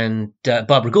 And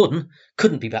Barbara Gordon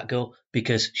couldn't be Batgirl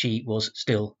because she was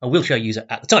still a wheelchair user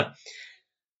at the time.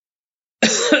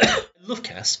 I love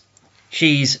Cass.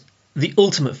 She's the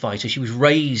ultimate fighter. She was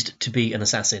raised to be an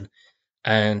assassin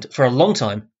and for a long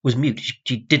time was mute.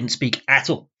 She didn't speak at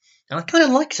all. And I kind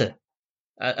of liked her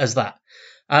as that.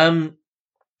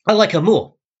 I like her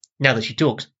more now that she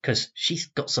talks, because she's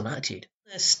got some attitude.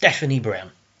 Stephanie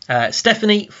Brown.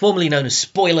 Stephanie, formerly known as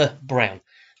Spoiler Brown,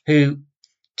 who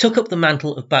took up the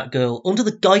mantle of Batgirl under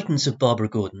the guidance of Barbara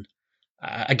Gordon,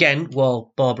 again,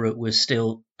 while Barbara was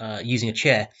still using a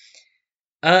chair.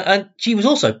 And she was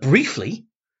also, briefly,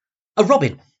 a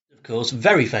Robin. Of course,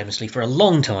 very famously, for a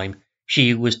long time,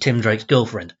 she was Tim Drake's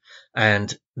girlfriend.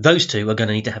 And those two are going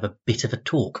to need to have a bit of a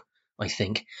talk, I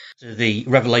think. The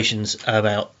revelations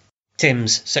about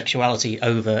Tim's sexuality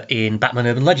over in Batman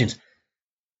Urban Legends.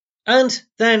 And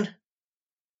then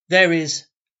there is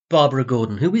Barbara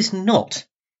Gordon, who is not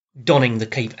donning the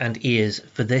cape and ears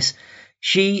for this.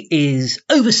 She is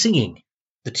overseeing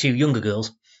the two younger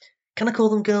girls. Can I call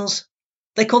them girls?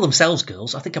 They call themselves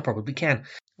girls. I think I probably can.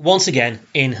 Once again,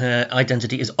 in her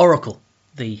identity as Oracle,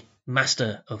 the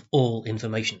master of all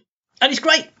information. And it's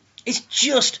great. It's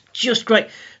just great.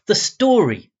 The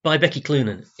story by Becky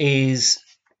Cloonan is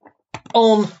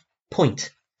on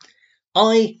point.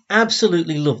 I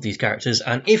absolutely love these characters,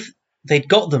 and if they'd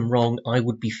got them wrong, I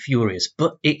would be furious.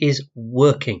 But it is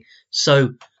working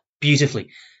so beautifully.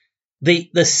 The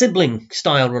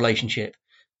sibling-style relationship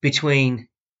between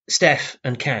Steph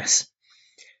and Cass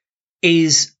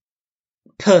is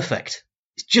perfect.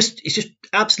 It's just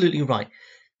absolutely right.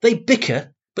 They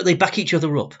bicker, but they back each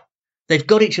other up. They've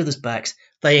got each other's backs.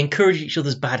 They encourage each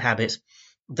other's bad habits.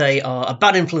 They are a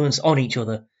bad influence on each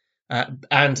other,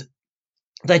 and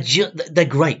they're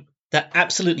great. They're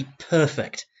absolutely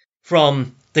perfect.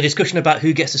 From the discussion about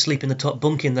who gets to sleep in the top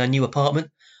bunk in their new apartment,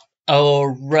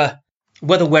 or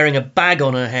whether wearing a bag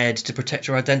on her head to protect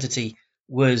her identity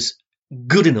was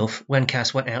good enough when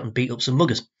Cass went out and beat up some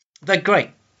muggers. They're great.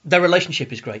 Their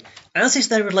relationship is great, as is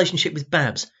their relationship with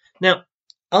Babs. Now,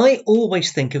 I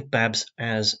always think of Babs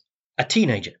as a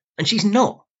teenager, and she's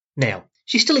not now.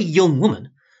 She's still a young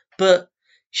woman, but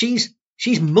she's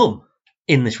mum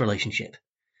in this relationship.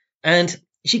 And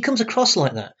she comes across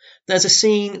like that. There's a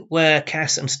scene where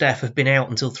Cass and Steph have been out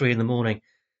until 3 a.m,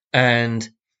 and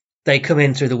they come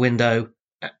in through the window,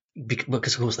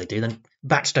 because of course they do, then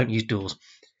bats don't use doors.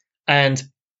 And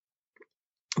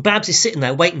Babs is sitting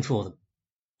there waiting for them,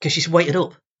 because she's waited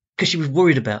up, because she was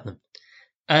worried about them.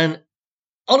 And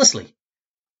honestly,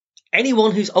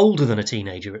 anyone who's older than a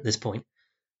teenager at this point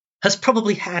has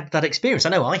probably had that experience. I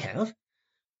know I have.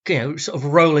 Sort of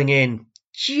rolling in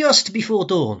just before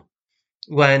dawn,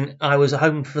 when I was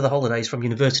home for the holidays from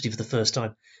university for the first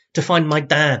time, to find my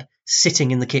dad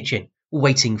sitting in the kitchen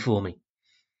waiting for me.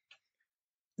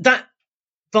 That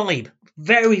vibe,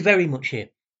 very, very much here.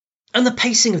 And the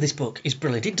pacing of this book is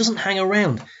brilliant. It doesn't hang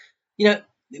around.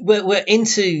 We're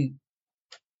into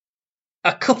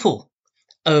a couple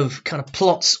of kind of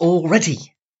plots already.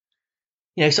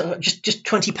 So just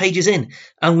 20 pages in,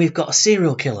 and we've got a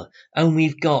serial killer, and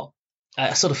we've got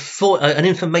a sort of an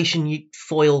information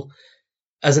foil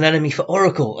as an enemy for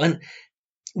Oracle, and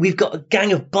we've got a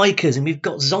gang of bikers, and we've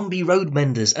got zombie road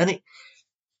menders, and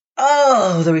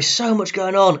there is so much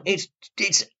going on. It's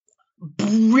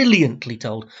brilliantly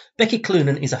told. Becky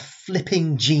Cloonan is a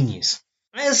flipping genius,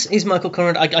 as is Michael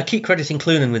Conrad. I keep crediting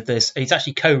Cloonan with this. It's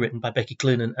actually co-written by Becky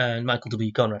Cloonan and Michael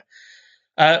W. Conrad.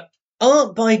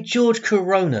 Art by George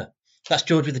Corona. That's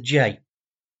George with a J.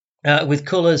 With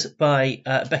colours by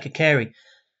Becca Carey.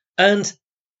 And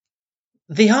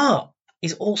the art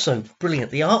is also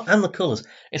brilliant. The art and the colours.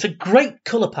 It's a great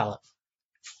colour palette.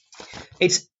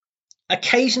 It's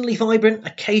occasionally vibrant,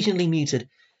 occasionally muted.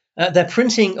 They're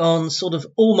printing on sort of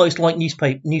almost like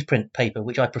newsprint paper,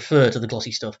 which I prefer to the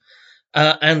glossy stuff.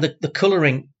 And the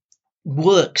colouring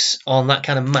works on that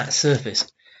kind of matte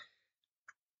surface.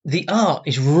 The art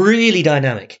is really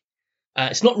dynamic.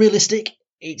 It's not realistic.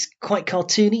 It's quite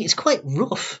cartoony. It's quite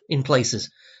rough in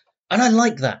places. And I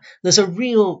like that. There's a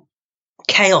real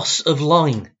chaos of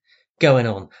line going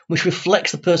on, which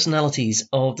reflects the personalities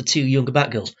of the two younger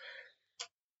Batgirls.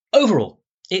 Overall,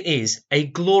 it is a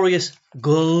glorious,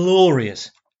 glorious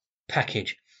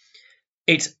package.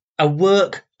 It's a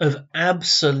work of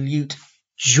absolute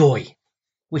joy,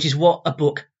 which is what a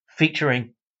book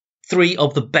featuring 3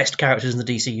 of the best characters in the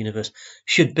DC universe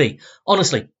should be.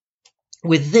 Honestly,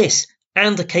 with this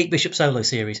and the Kate Bishop solo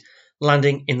series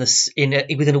landing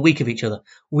within a week of each other,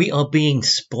 we are being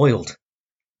spoiled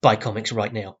by comics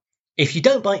right now. If you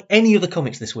don't buy any of the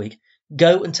comics this week,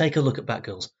 go and take a look at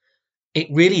Batgirls. It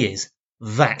really is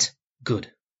that good.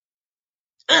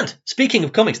 And speaking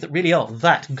of comics that really are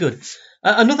that good,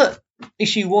 another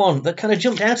issue 1 that kind of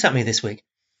jumped out at me this week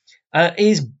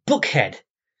is Bookhead.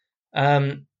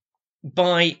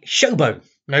 By Showbone,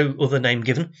 no other name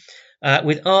given,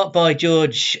 with art by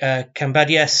George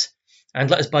Cambadies and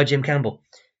letters by Jim Campbell.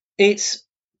 It's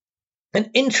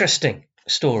an interesting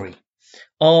story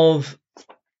of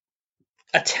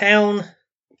a town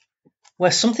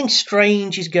where something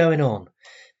strange is going on.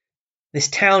 This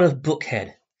town of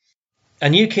Buckhead. A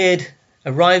new kid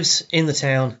arrives in the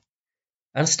town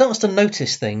and starts to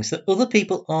notice things that other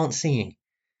people aren't seeing.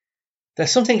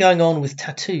 There's something going on with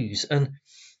tattoos, and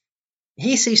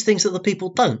he sees things that other people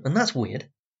don't, and that's weird.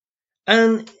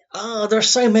 And there are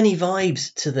so many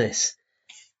vibes to this.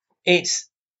 It's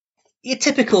your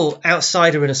typical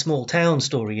outsider in a small town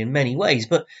story in many ways,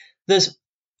 but there's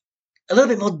a little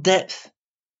bit more depth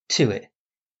to it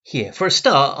here. For a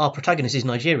start, our protagonist is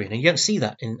Nigerian, and you don't see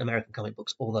that in American comic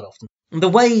books all that often. And the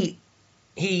way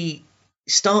he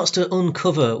starts to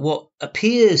uncover what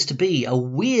appears to be a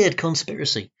weird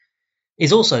conspiracy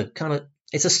is also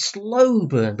it's a slow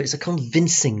burn, but it's a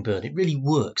convincing burn. It really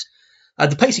works.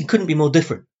 The pacing couldn't be more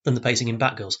different than the pacing in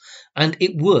Batgirls, and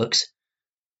it works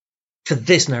for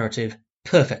this narrative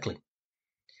perfectly.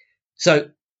 So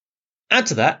add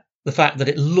to that the fact that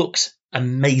it looks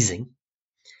amazing,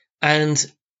 and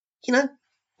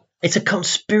it's a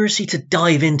conspiracy to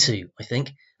dive into, I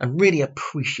think, and really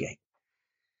appreciate.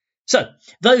 So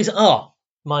those are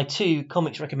my 2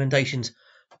 comics recommendations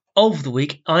of the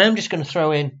week. I am just going to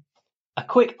throw in a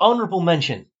quick honourable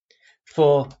mention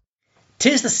for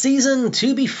 "'Tis the Season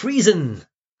to be Freezin'"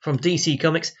 from DC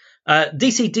Comics.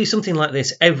 DC do something like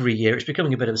this every year. It's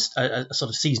becoming a bit of a sort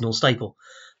of seasonal staple,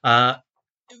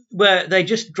 where they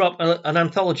just drop an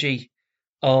anthology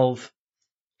of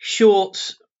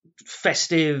short,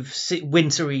 festive,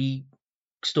 wintry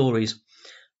stories.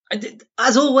 And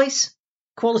as always,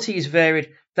 quality is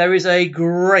varied. There is a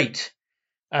great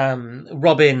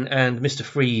Robin and Mr.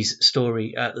 Freeze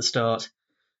story at the start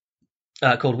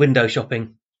called Window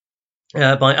Shopping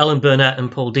by Alan Burnett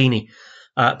and Paul Dini.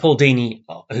 Paul Dini,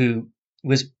 who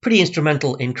was pretty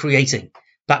instrumental in creating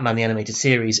Batman the Animated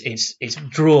Series. It's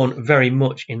drawn very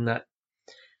much in that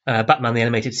Batman the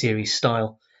Animated Series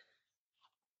style.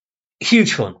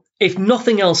 Huge fun. If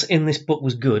nothing else in this book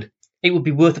was good, it would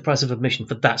be worth the price of admission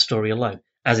for that story alone.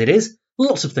 As it is,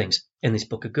 lots of things in this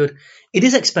book are good. It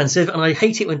is expensive, and I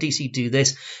hate it when DC do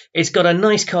this. It's got a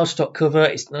nice cardstock cover.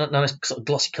 It's a nice sort of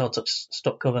glossy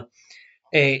cardstock cover.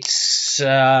 It's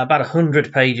about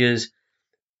 100 pages,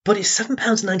 but it's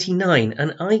 £7.99,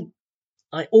 and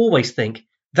I always think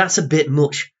that's a bit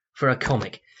much for a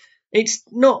comic. It's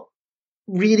not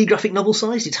really graphic novel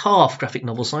sized. It's half graphic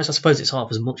novel sized. I suppose it's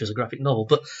half as much as a graphic novel,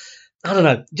 but I don't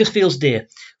know. It just feels dear.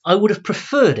 I would have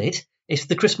preferred it if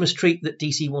the Christmas treat that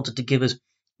DC wanted to give us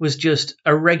was just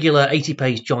a regular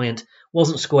 80-page giant,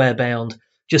 wasn't square bound,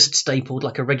 just stapled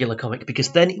like a regular comic, because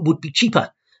then it would be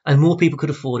cheaper and more people could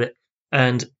afford it,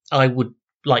 and I would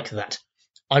like that.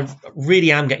 I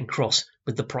really am getting cross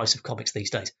with the price of comics these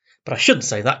days, but I shouldn't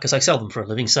say that because I sell them for a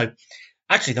living, so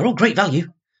actually they're all great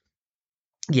value.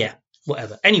 Yeah,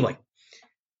 whatever. Anyway,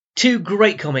 2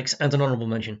 great comics and an honourable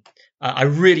mention. I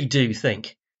really do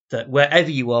think that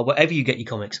wherever you are, wherever you get your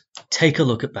comics, take a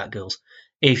look at Batgirls.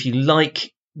 If you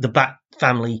like the Bat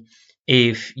family,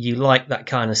 if you like that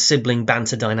kind of sibling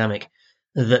banter dynamic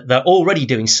that they're already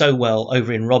doing so well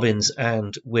over in Robins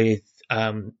and with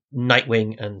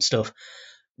Nightwing and stuff,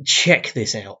 check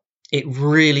this out. It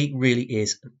really, really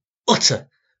is an utter,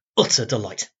 utter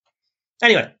delight.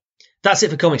 Anyway, that's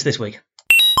it for comics this week.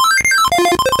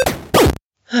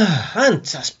 And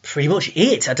that's pretty much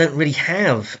it. I don't really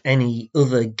have any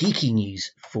other geeky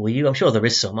news for you. I'm sure there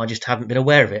is some. I just haven't been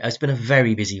aware of it. It's been a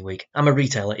very busy week. I'm a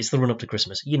retailer. It's the run-up to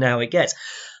Christmas. You know how it gets.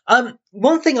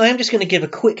 One thing I am just going to give a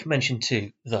quick mention to,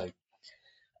 though,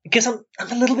 because I'm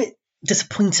a little bit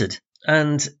disappointed.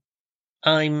 And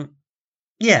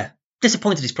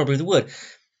disappointed is probably the word.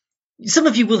 Some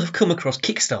of you will have come across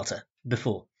Kickstarter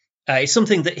before. It's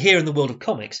something that here in the world of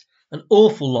comics, an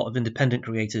awful lot of independent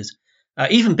creators,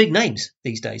 even big names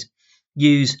these days,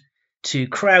 use to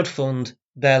crowdfund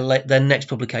their next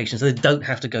publication, so they don't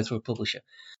have to go through a publisher.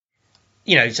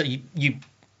 So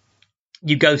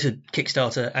you go to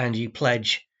Kickstarter and you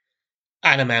pledge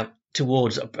an amount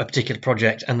towards a particular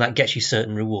project, and that gets you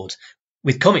certain rewards.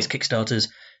 With comics Kickstarters,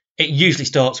 it usually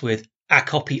starts with a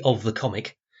copy of the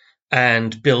comic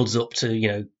and builds up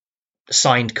to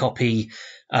signed copy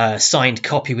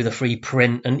with a free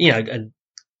print, and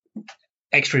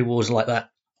extra rewards like that.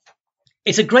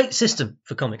 It's a great system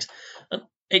for comics.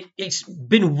 It's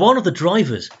been one of the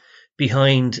drivers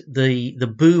behind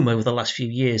the boom over the last few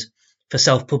years for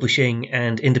self-publishing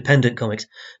and independent comics,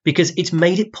 because it's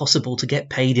made it possible to get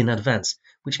paid in advance,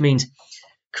 which means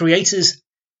creators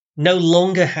no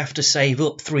longer have to save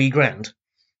up $3,000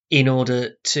 in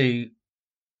order to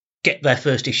get their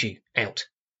first issue out.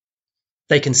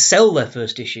 they can sell their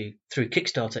first issue through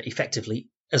Kickstarter effectively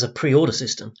as a pre-order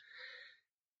system.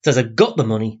 So they've got the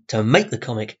money to make the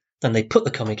comic, then they put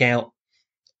the comic out,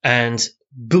 and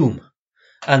boom.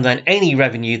 And then any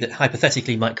revenue that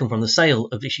hypothetically might come from the sale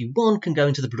of issue 1 can go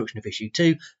into the production of issue 2,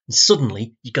 and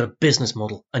suddenly you've got a business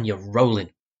model and you're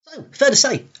rolling. So, fair to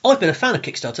say, I've been a fan of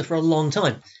Kickstarter for a long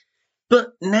time.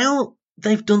 But now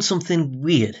they've done something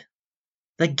weird.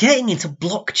 They're getting into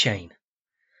blockchain,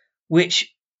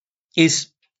 which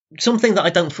is something that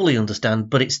I don't fully understand,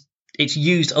 but it's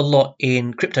used a lot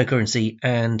in cryptocurrency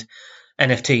and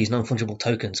NFTs, non-fungible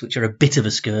tokens, which are a bit of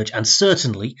a scourge, and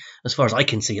certainly, as far as I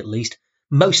can see at least,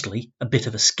 mostly a bit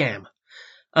of a scam.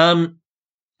 And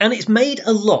it's made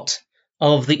a lot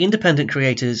of the independent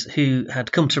creators who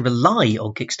had come to rely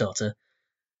on Kickstarter,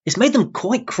 it's made them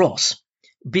quite cross,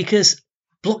 because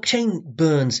blockchain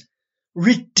burns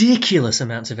ridiculous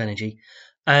amounts of energy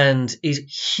and is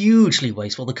hugely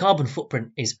wasteful. The carbon footprint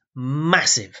is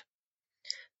massive.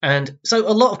 And so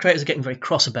a lot of creators are getting very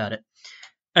cross about it.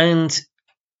 And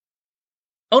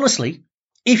honestly,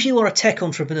 if you are a tech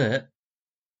entrepreneur,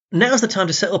 now's the time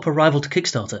to set up a rival to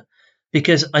Kickstarter,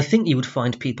 because I think you would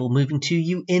find people moving to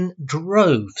you in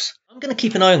droves. I'm going to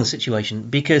keep an eye on the situation,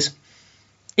 because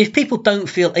if people don't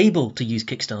feel able to use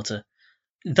Kickstarter,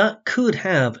 that could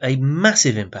have a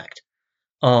massive impact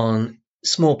on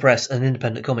small press and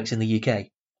independent comics in the UK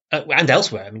and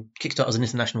elsewhere. I mean, Kickstarter is an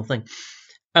international thing.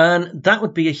 And that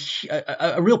would be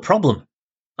a real problem,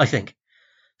 I think.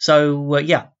 So,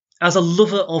 yeah, as a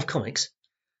lover of comics,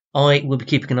 I will be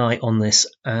keeping an eye on this,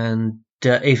 and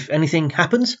if anything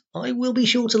happens, I will be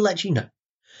sure to let you know.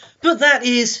 But that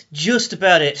is just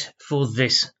about it for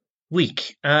this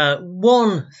week.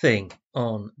 One thing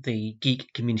on the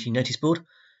Geek Community Notice Board.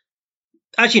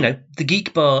 As you know, the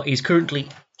Geek Bar is currently,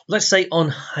 let's say, on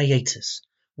hiatus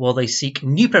while they seek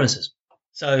new premises.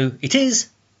 So it is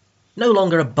no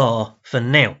longer a bar for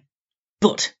now.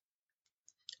 But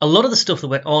a lot of the stuff that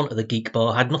went on at the Geek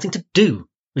Bar had nothing to do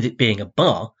with it being a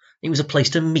bar. It was a place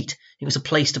to meet. It was a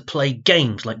place to play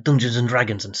games like Dungeons and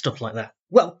Dragons and stuff like that.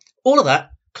 Well, all of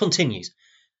that continues.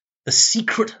 The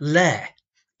secret lair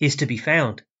is to be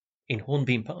found in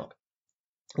Hornbeam Park,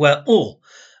 where all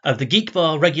of the Geek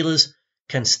Bar regulars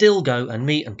can still go and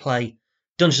meet and play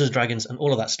Dungeons and Dragons and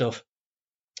all of that stuff.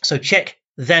 So check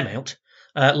them out.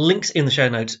 Links in the show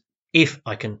notes if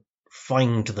I can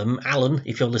find them. Alan,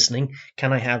 if you're listening,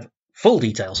 can I have full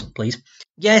details, please?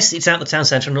 Yes, it's out the town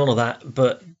centre and all of that,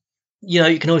 but you know,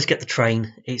 you can always get the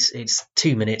train. It's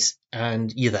 2 minutes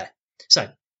and you're there. So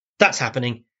that's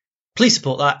happening. Please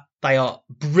support that. They are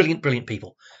brilliant, brilliant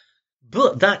people.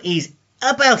 But that is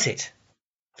about it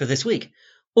for this week.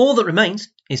 All that remains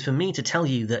is for me to tell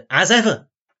you that, as ever,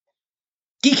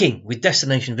 Geeking with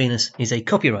Destination Venus is a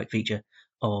copyright feature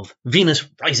of Venus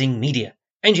Rising Media,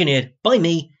 engineered by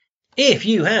me. If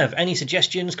you have any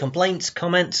suggestions, complaints,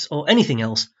 comments, or anything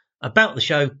else about the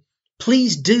show,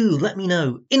 please do let me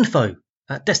know.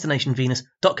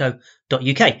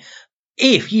 info@destinationvenus.co.uk.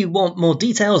 If you want more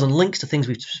details and links to things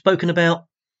we've spoken about,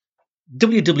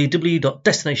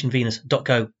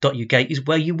 www.destinationvenus.co.uk is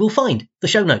where you will find the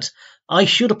show notes. I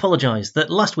should apologise that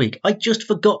last week I just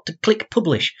forgot to click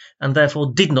publish and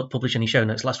therefore did not publish any show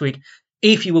notes last week.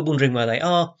 If you were wondering where they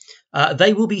are,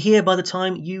 they will be here by the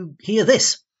time you hear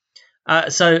this.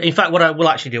 So, in fact, what I will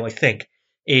actually do, I think,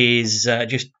 is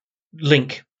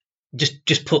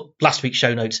just put last week's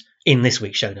show notes in this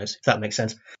week's show notes, if that makes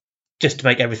sense, just to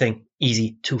make everything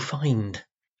easy to find.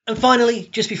 And finally,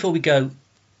 just before we go,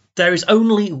 there is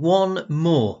only one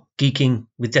more Geeking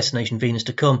with Destination Venus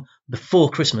to come before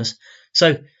Christmas,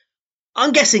 so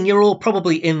I'm guessing you're all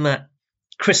probably in that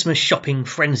Christmas shopping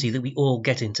frenzy that we all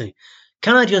get into.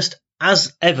 Can I just,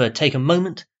 as ever, take a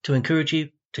moment to encourage you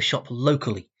to shop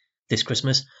locally this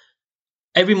Christmas?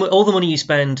 All the money you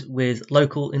spend with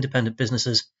local independent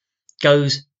businesses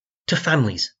goes to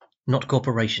families, not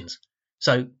corporations.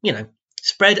 So, you know,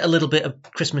 spread a little bit of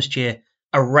Christmas cheer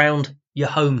around your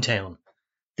hometown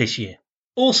this year.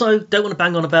 Also, don't want to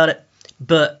bang on about it,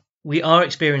 but we are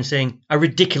experiencing a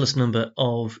ridiculous number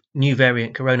of new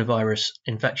variant coronavirus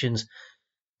infections.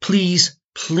 Please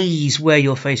wear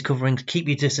your face covering, keep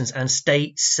your distance, and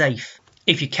stay safe.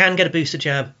 If you can get a booster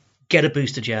jab, get a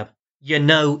booster jab. You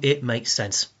know it makes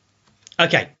sense.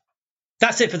 Okay,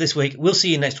 that's it for this week. We'll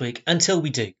see you next week. Until we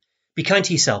do, be kind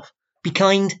to yourself. Be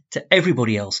kind to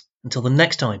everybody else. Until the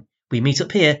next time we meet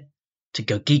up here to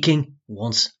go geeking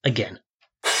once again.